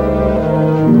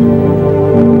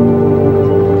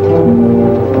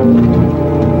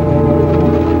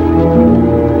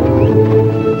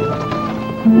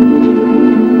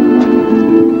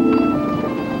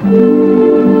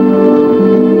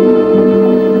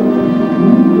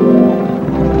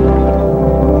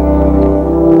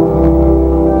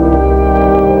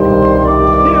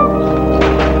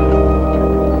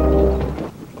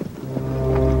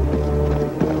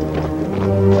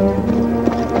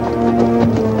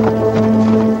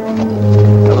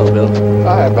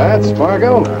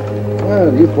 Spargo?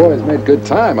 Well, you boys made good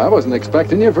time. I wasn't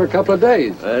expecting you for a couple of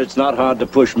days. It's not hard to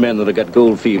push men that have got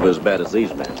gold fever as bad as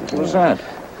these men. Who's that?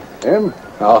 Him?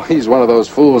 Oh, he's one of those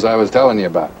fools I was telling you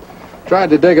about. Tried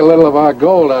to dig a little of our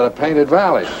gold out of Painted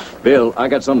Valley. Bill, I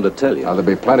got something to tell you. Now, there'll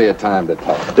be plenty of time to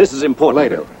talk. This is important.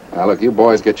 Later. Now, look, you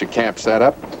boys get your camp set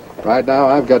up. Right now,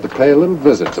 I've got to pay a little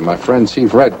visit to my friend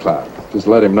Chief Red Cloud. Just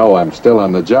let him know I'm still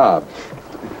on the job.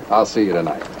 I'll see you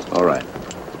tonight. All right.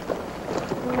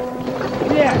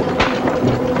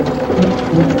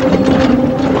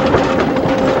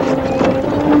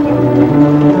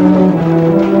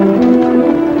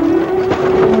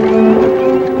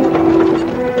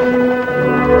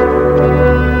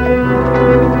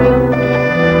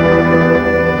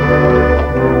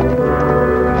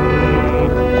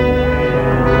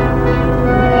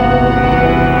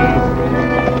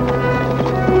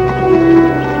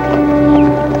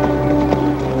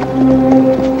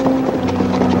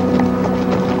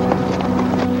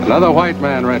 Another white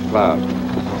man, Red Cloud.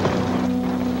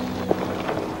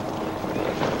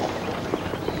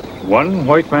 One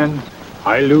white man,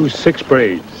 I lose 6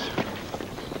 braids.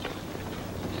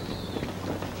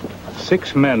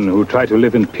 6 men who try to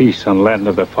live in peace on land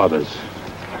of their fathers.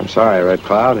 I'm sorry, Red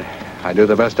Cloud. I do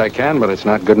the best I can, but it's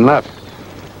not good enough.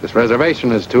 This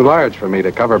reservation is too large for me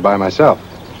to cover by myself.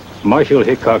 Marshal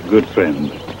Hickok, good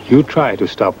friend, you try to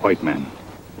stop white men.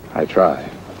 I try.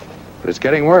 But it's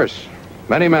getting worse.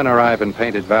 Many men arrive in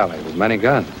Painted Valley with many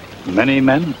guns. Many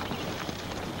men?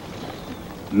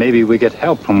 Maybe we get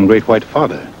help from Great White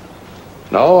Father.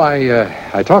 No,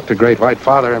 I talked to Great White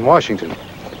Father in Washington.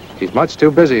 He's much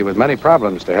too busy with many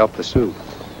problems to help the Sioux.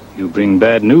 You bring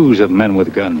bad news of men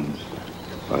with guns.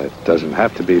 Well, it doesn't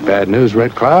have to be bad news,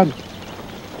 Red Cloud.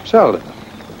 Sell them.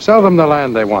 Sell them the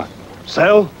land they want.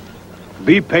 Sell?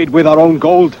 Be paid with our own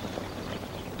gold?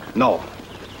 No.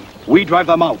 We drive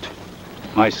them out.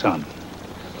 My son,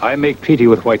 I make treaty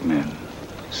with white men.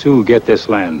 Sioux get this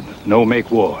land, no make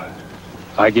war.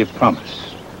 I give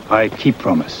promise. I keep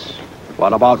promise.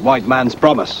 What about white man's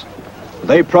promise?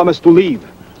 They promised to leave.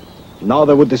 Now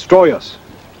they would destroy us.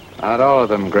 Not all of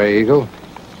them, Gray Eagle.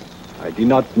 I do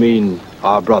not mean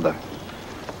our brother.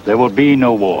 There will be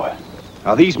no war.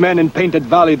 Are these men in Painted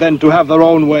Valley then to have their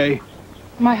own way?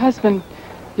 My husband,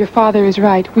 your father is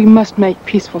right. We must make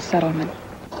peaceful settlement.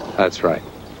 That's right.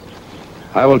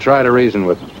 I will try to reason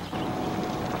with them.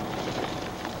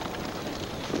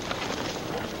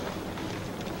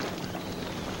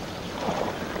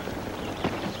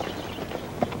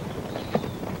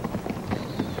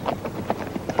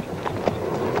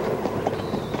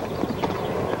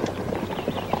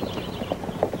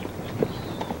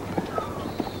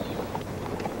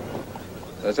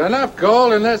 There's enough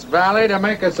gold in this valley to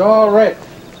make us all rich.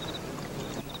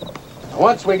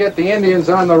 Once we get the Indians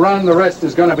on the run, the rest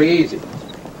is going to be easy.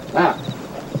 Now,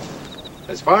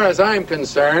 as far as I'm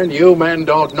concerned, you men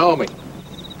don't know me.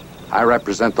 I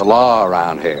represent the law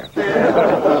around here.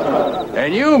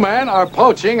 And you men are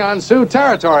poaching on Sioux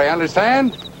territory,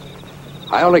 understand?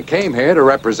 I only came here to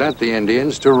represent the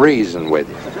Indians, to reason with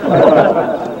you.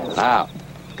 Now,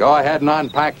 go ahead and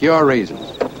unpack your reasons.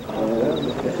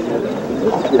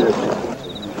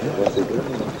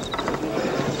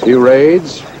 A few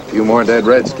raids, a few more dead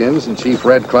redskins, and Chief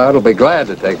Red Cloud will be glad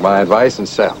to take my advice and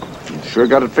sell. You sure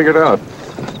got it figured out.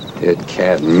 It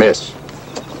can't miss.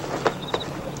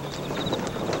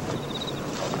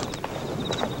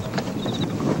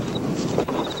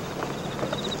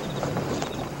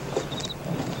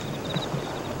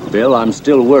 Bill, I'm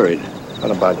still worried.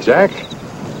 What about Jack?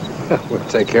 We'll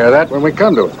take care of that when we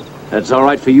come to it. That's all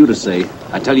right for you to say.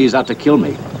 I tell you he's out to kill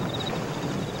me.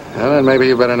 Well, then maybe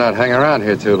you better not hang around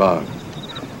here too long.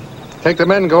 Take the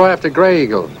men and go after Gray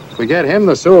Eagle. If we get him,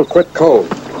 the Sioux will quit cold.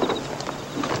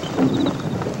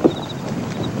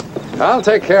 I'll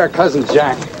take care of Cousin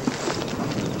Jack.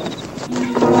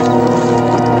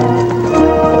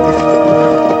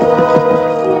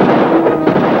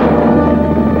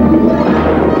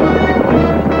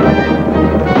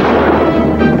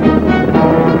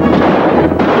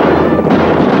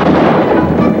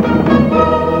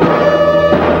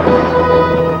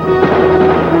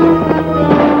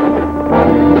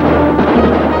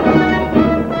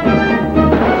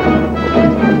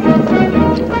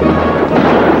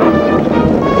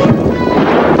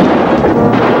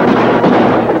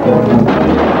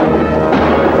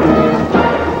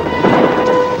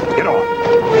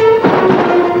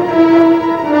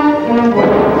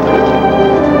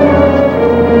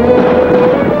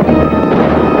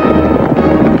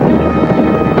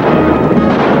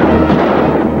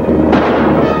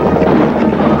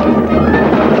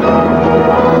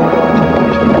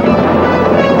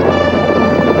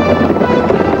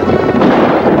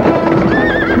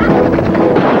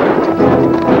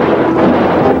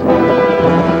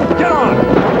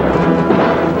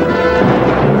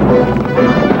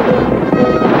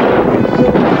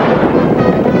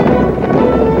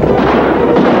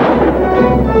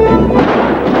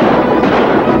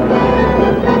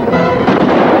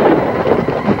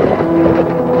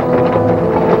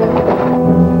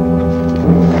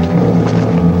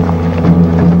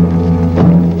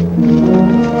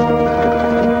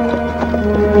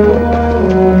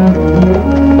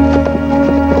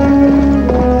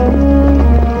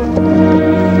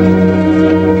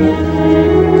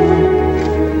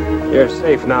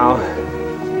 safe now.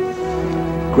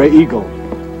 Gray Eagle,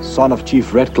 son of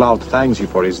Chief Red Cloud, thanks you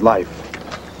for his life.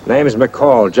 Name is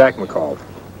McCall, Jack McCall.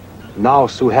 Now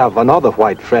Sioux have another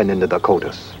white friend in the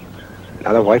Dakotas.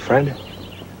 Another white friend?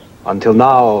 Until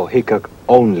now, Hickok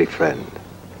only friend.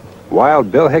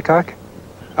 Wild Bill Hickok?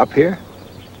 Up here?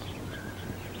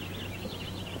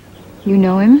 You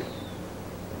know him?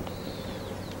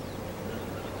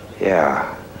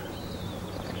 Yeah.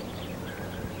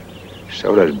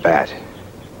 So does Bat.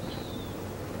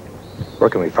 Where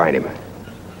can we find him?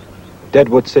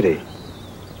 Deadwood City.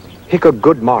 Hickok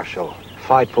good marshal.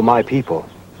 Fight for my people.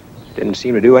 Didn't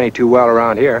seem to do any too well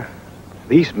around here.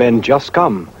 These men just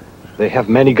come. They have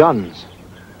many guns.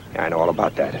 Yeah, I know all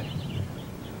about that.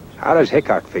 How does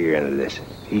Hickok figure into this?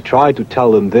 He tried to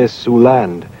tell them this Sioux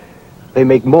land. They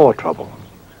make more trouble.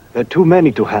 There are too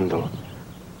many to handle.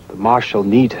 The marshal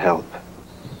need help.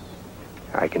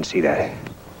 I can see that.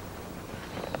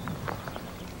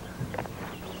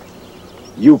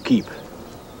 You keep.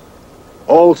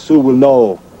 All Sioux will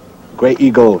know, Gray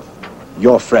Eagle,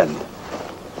 your friend.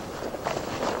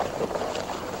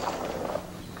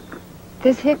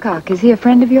 This Hickok, is he a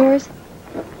friend of yours?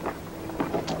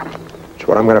 That's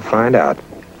what I'm going to find out.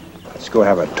 Let's go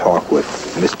have a talk with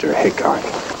Mr. Hickok.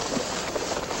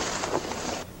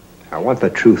 I want the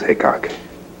truth, Hickok.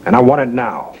 And I want it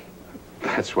now.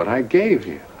 That's what I gave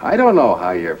you. I don't know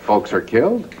how your folks are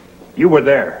killed. You were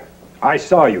there. I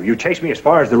saw you. You chased me as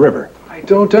far as the river. I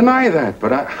don't deny that,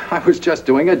 but I was just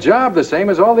doing a job the same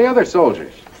as all the other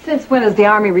soldiers. Since when has the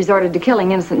Army resorted to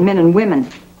killing innocent men and women?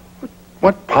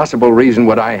 What possible reason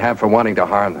would I have for wanting to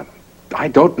harm them? I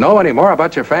don't know any more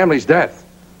about your family's death.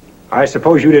 I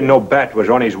suppose you didn't know Bat was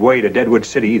on his way to Deadwood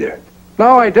City either.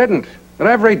 No, I didn't. And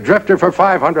every drifter for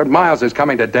 500 miles is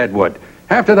coming to Deadwood.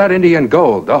 After that Indian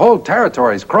gold, the whole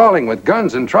territory's crawling with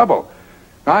guns and trouble.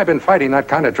 I've been fighting that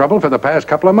kind of trouble for the past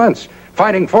couple of months,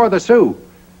 fighting for the Sioux.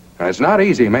 And it's not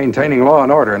easy maintaining law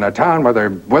and order in a town where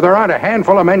there aren't a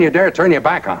handful of men you dare turn your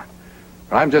back on.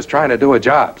 But I'm just trying to do a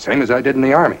job, same as I did in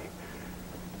the Army.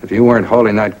 If you weren't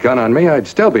holding that gun on me, I'd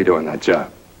still be doing that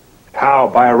job. How,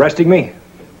 by arresting me?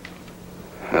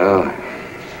 Well,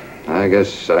 I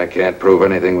guess I can't prove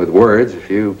anything with words. If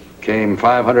you came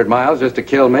 500 miles just to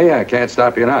kill me, I can't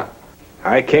stop you now.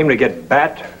 I came to get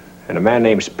Bat and a man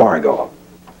named Spargo.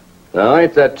 Now,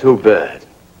 ain't that too bad?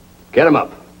 Get him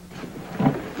up.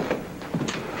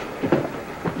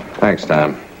 Thanks,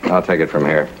 Tom. I'll take it from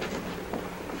here.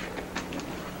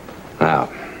 Now,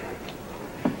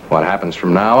 what happens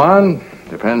from now on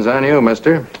depends on you,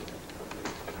 mister.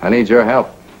 I need your help.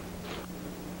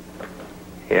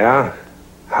 Yeah?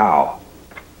 How?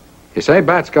 You say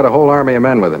Bat's got a whole army of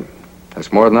men with him.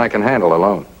 That's more than I can handle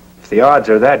alone. If the odds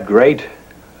are that great,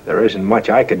 there isn't much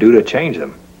I could do to change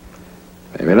them.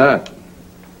 Maybe not.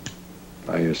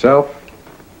 By yourself?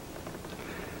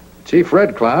 Chief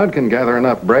Red Cloud can gather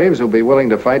enough braves who'll be willing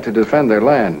to fight to defend their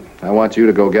land. I want you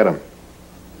to go get them.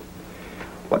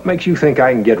 What makes you think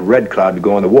I can get Red Cloud to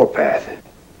go on the warpath?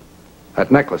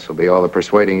 That necklace will be all the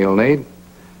persuading you'll need.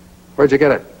 Where'd you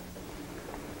get it?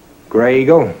 Gray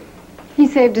Eagle? He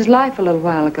saved his life a little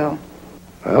while ago.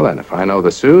 Well, then, if I know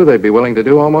the Sioux, they'd be willing to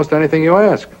do almost anything you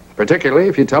ask. Particularly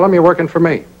if you tell them you're working for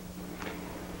me.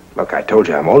 Look, I told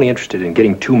you, I'm only interested in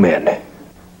getting 2 men.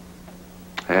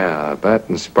 Yeah, Bat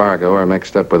and Spargo are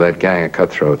mixed up with that gang of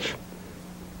cutthroats.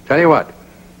 Tell you what,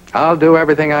 I'll do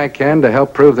everything I can to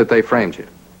help prove that they framed you.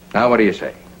 Now, what do you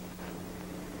say?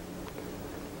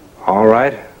 All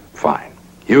right. Fine.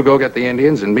 You go get the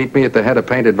Indians and meet me at the head of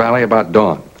Painted Valley about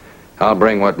dawn. I'll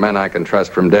bring what men I can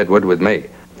trust from Deadwood with me.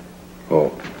 Oh,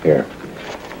 here.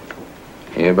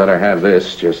 You better have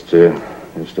this just to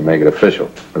make it official.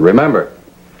 But remember,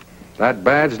 that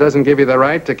badge doesn't give you the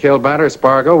right to kill Bat or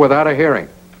Spargo without a hearing.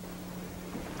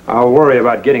 I'll worry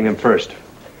about getting them first.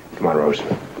 Come on, Rose.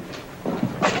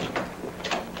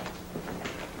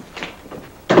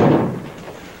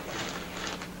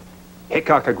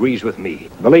 Hickok agrees with me.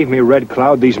 Believe me, Red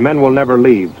Cloud, these men will never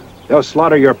leave. They'll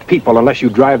slaughter your people unless you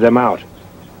drive them out.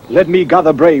 Let me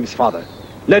gather braves, Father.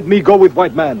 Let me go with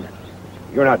white men.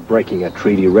 You're not breaking a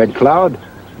treaty, Red Cloud.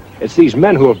 It's these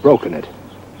men who have broken it.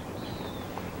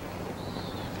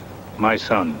 My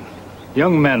son,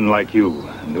 young men like you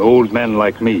and old men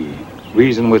like me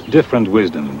reason with different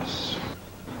wisdoms.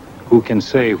 Who can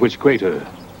say which greater,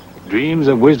 dreams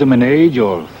of wisdom in age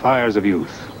or fires of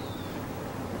youth?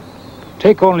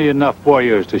 Take only enough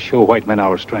warriors to show white men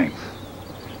our strength.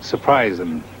 Surprise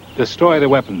them, destroy their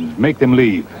weapons, make them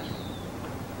leave.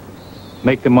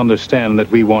 Make them understand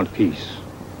that we want peace.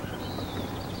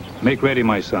 Make ready,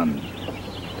 my son.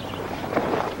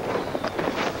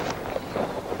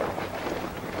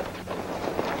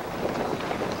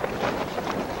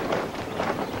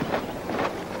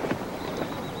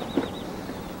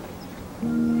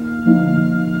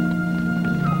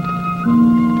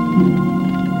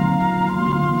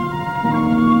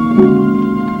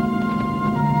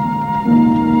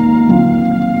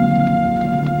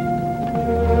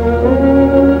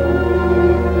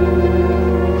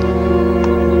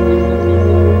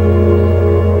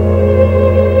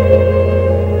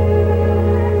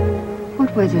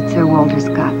 Walter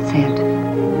Scott said.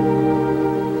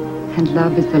 And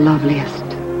love is the loveliest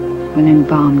when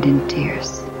embalmed in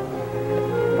tears.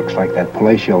 Looks like that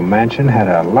palatial mansion had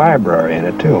a library in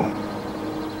it, too.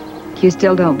 You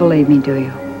still don't believe me, do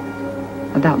you?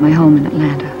 About my home in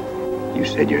Atlanta? You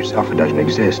said yourself it doesn't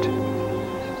exist.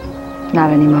 Not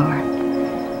anymore.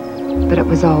 But it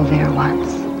was all there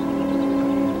once.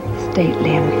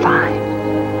 Stately and fine.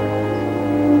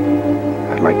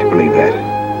 I'd like to believe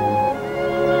that.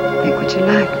 Think what you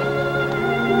like.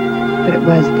 But it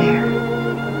was there.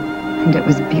 And it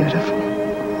was beautiful.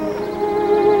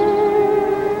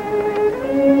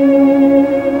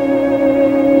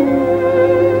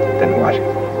 Then what?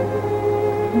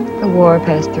 The war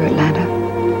passed through Atlanta.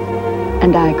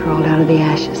 And I crawled out of the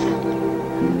ashes.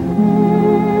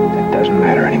 That doesn't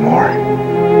matter anymore.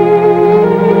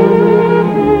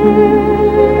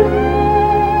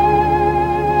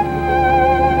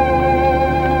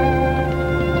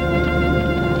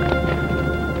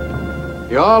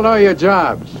 You all know your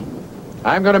jobs.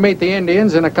 I'm going to meet the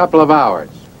Indians in a couple of hours.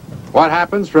 What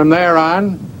happens from there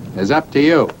on is up to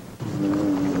you.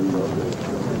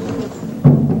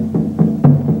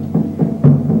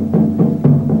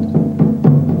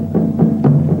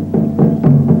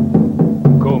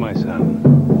 Go, my son.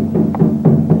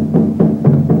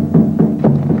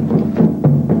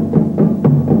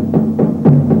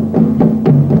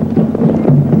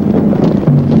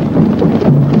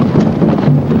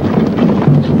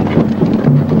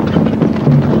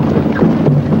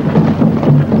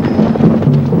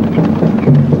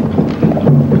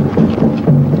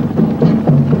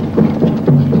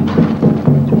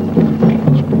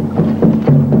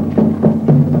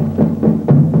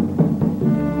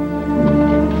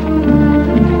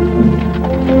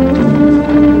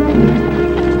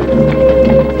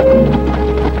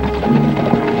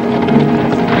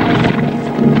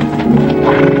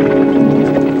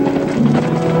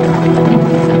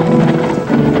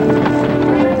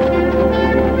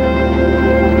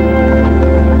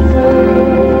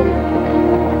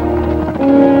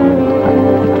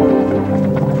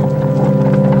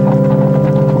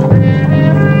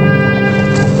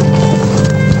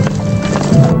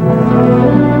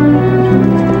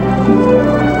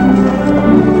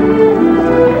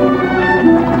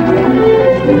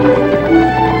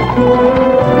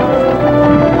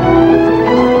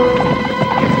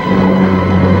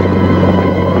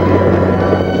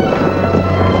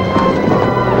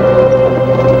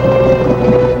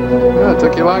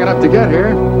 To get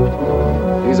here.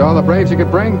 These all the braves you could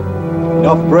bring?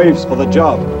 Enough braves for the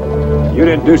job. You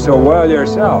didn't do so well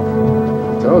yourself.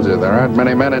 I told you, there aren't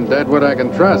many men in Deadwood I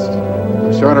can trust.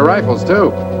 We're short of rifles,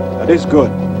 too. That is good.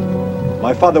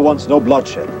 My father wants no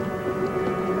bloodshed.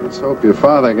 Let's hope your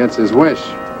father gets his wish.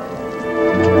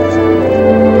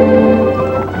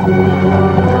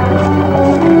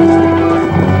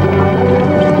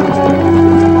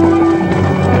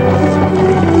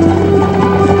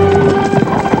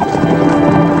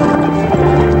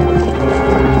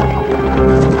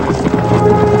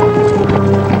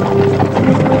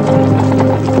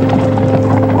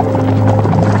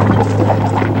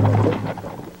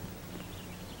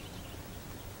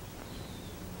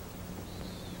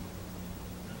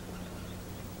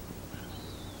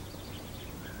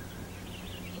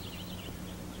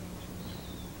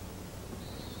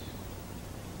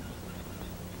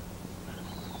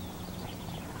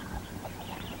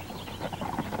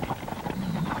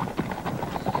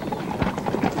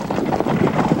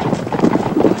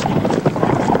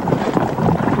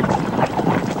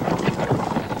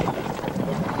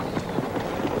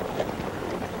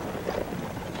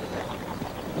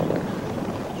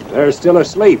 They're still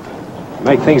asleep.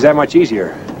 Make things that much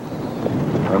easier.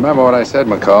 Remember what I said,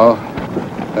 McCall.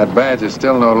 That badge is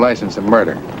still no license of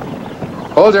murder.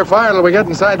 Hold your fire till we get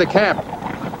inside the camp.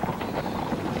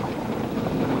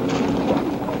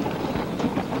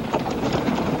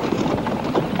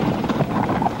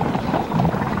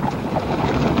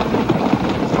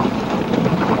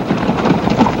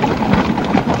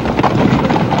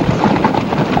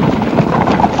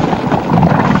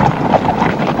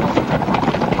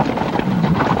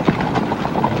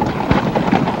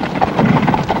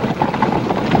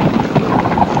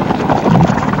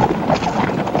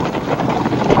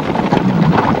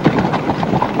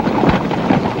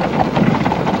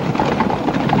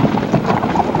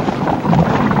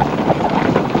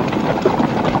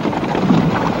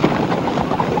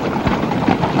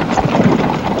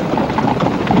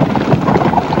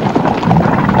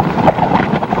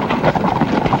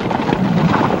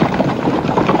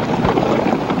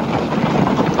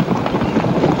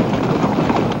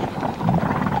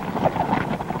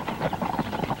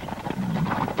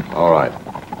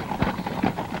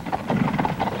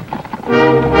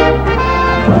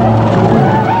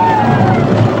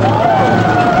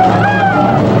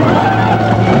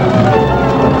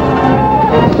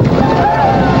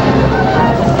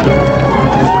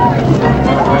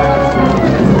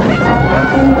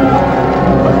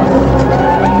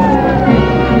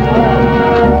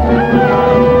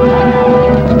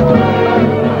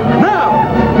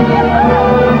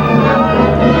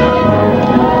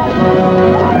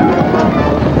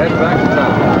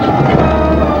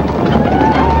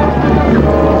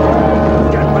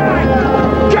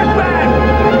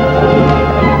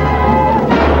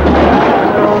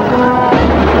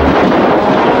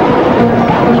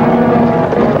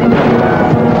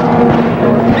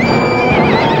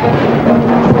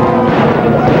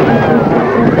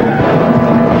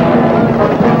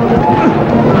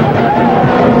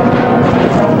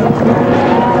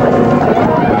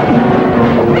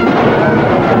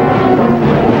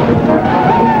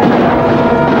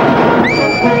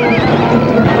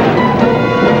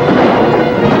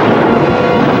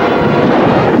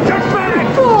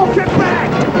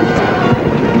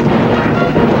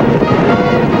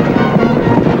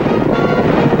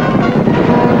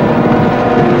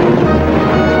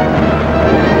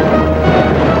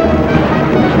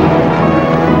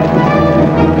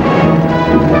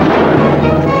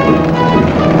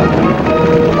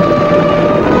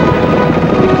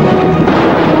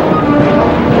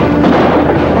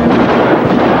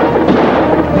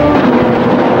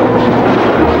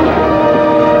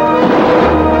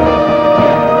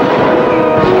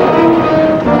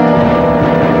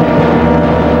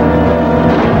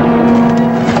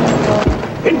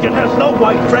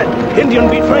 Indian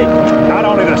betrayed. Not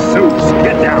only the Sioux.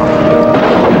 Get down.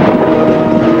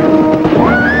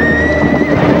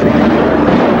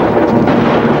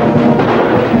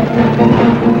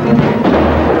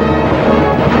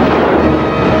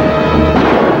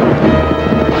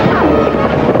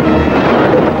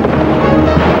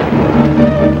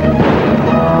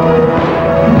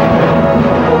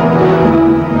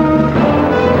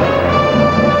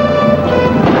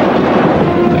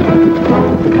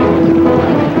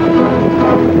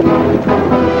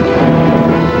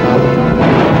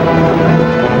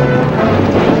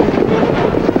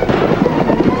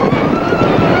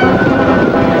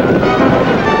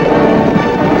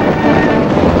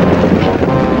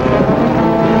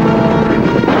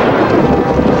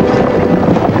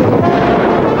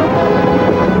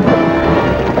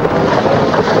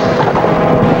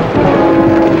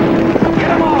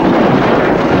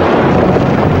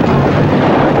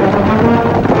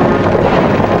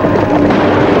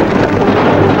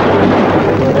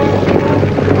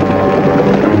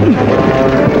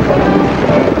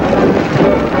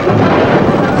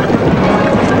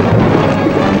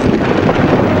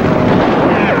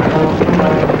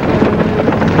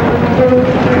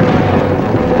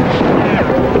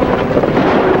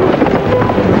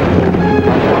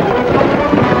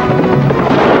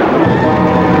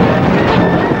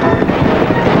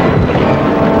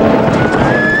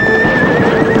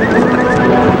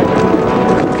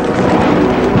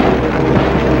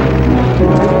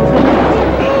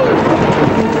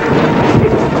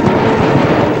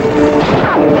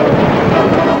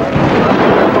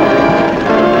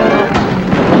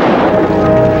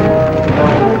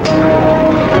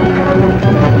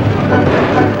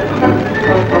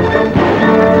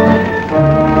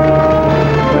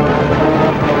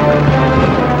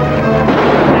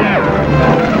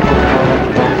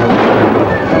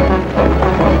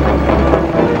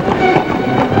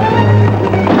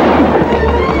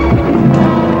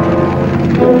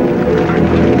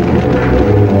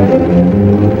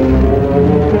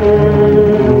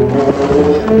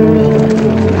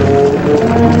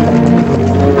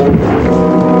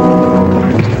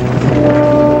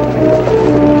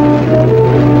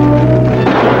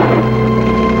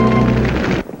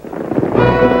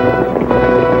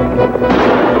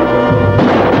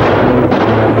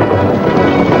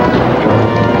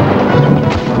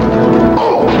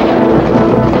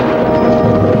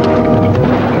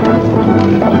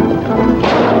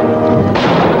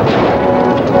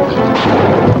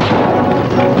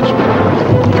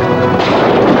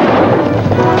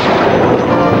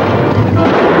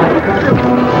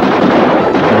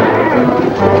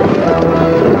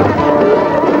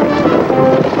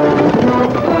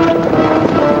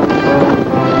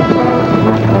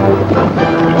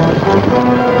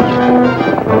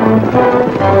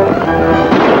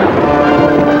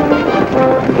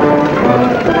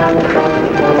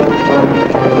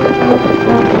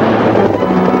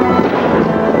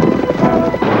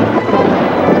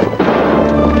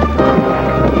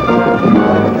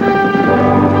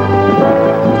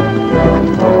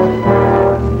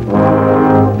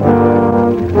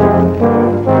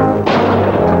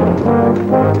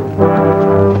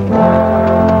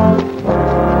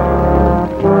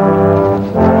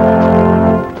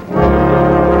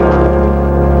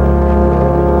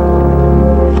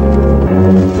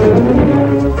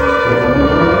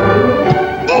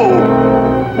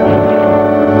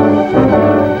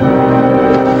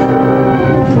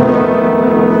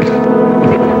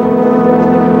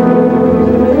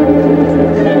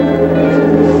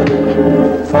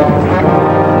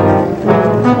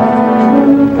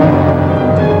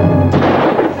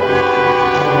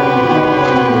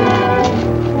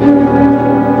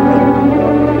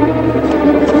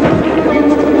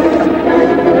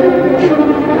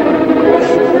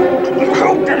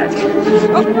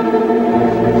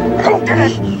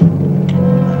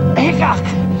 Hickok!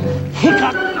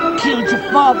 Hickok killed your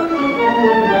father.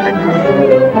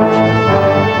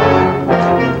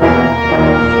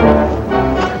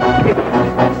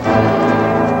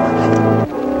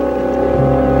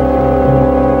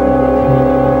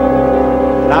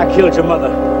 And I killed your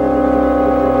mother.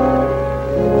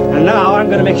 And now I'm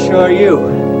going to make sure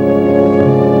you...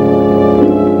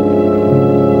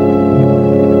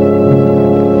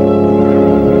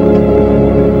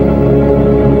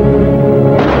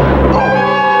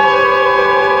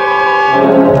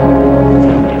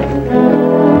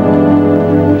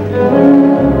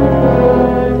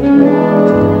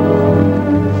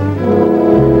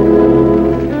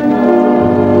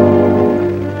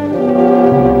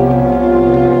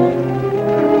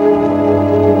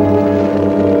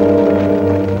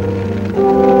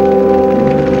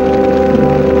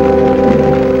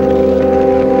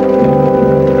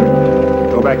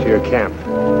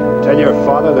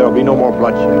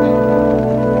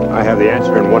 the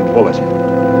answer in one bullet.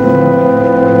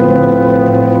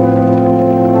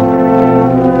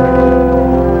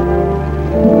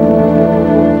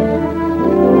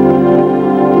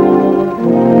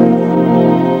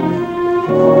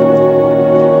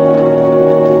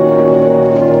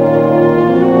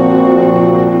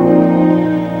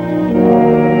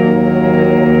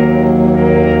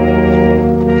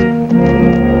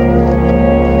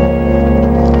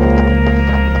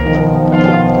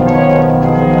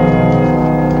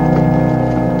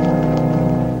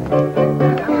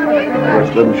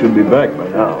 Should be back by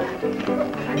now.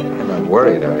 You're not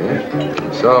worried, are you?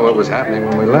 You saw what was happening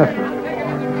when we left.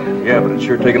 Yeah, but it's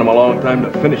sure taken them a long time to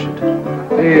finish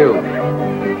it. You.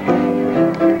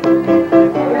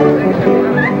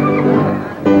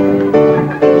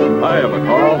 Hiya,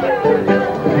 McCall.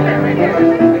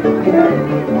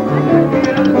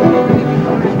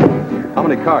 How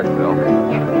many cards, Bill?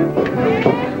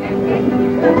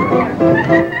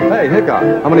 Hey, Hickok,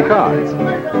 how many cards?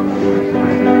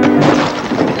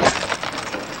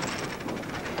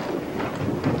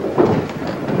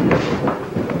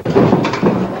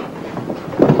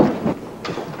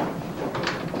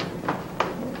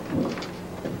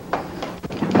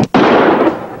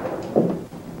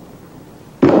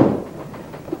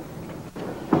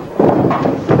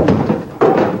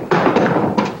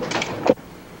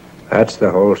 That's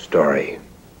the whole story.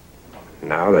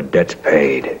 Now the debt's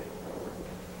paid.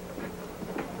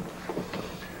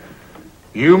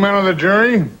 You men of the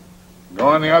jury,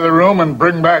 go in the other room and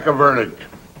bring back a verdict.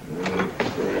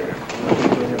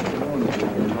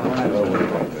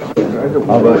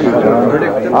 How about you,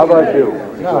 John? How about you?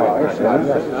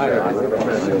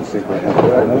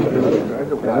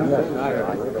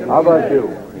 How about you?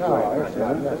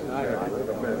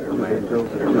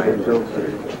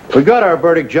 We got our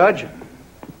verdict, Judge.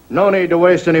 No need to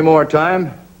waste any more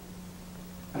time.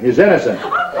 He's innocent.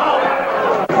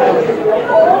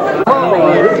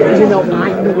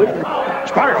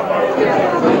 Spargo!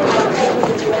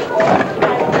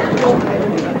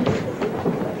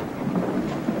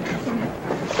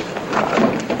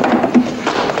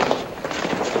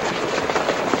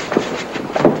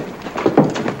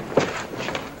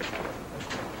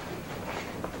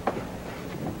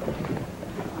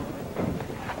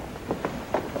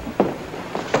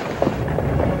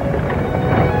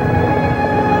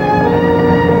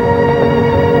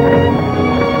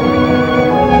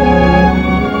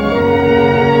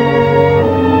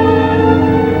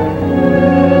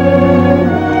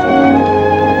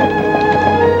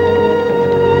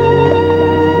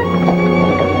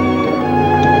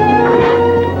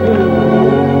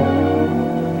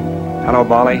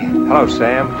 Molly. Hello,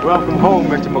 Sam. Welcome home,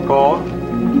 Mr. McCall.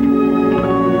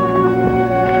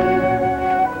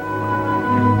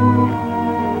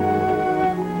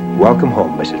 Welcome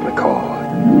home, Mrs.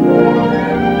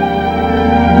 McCall.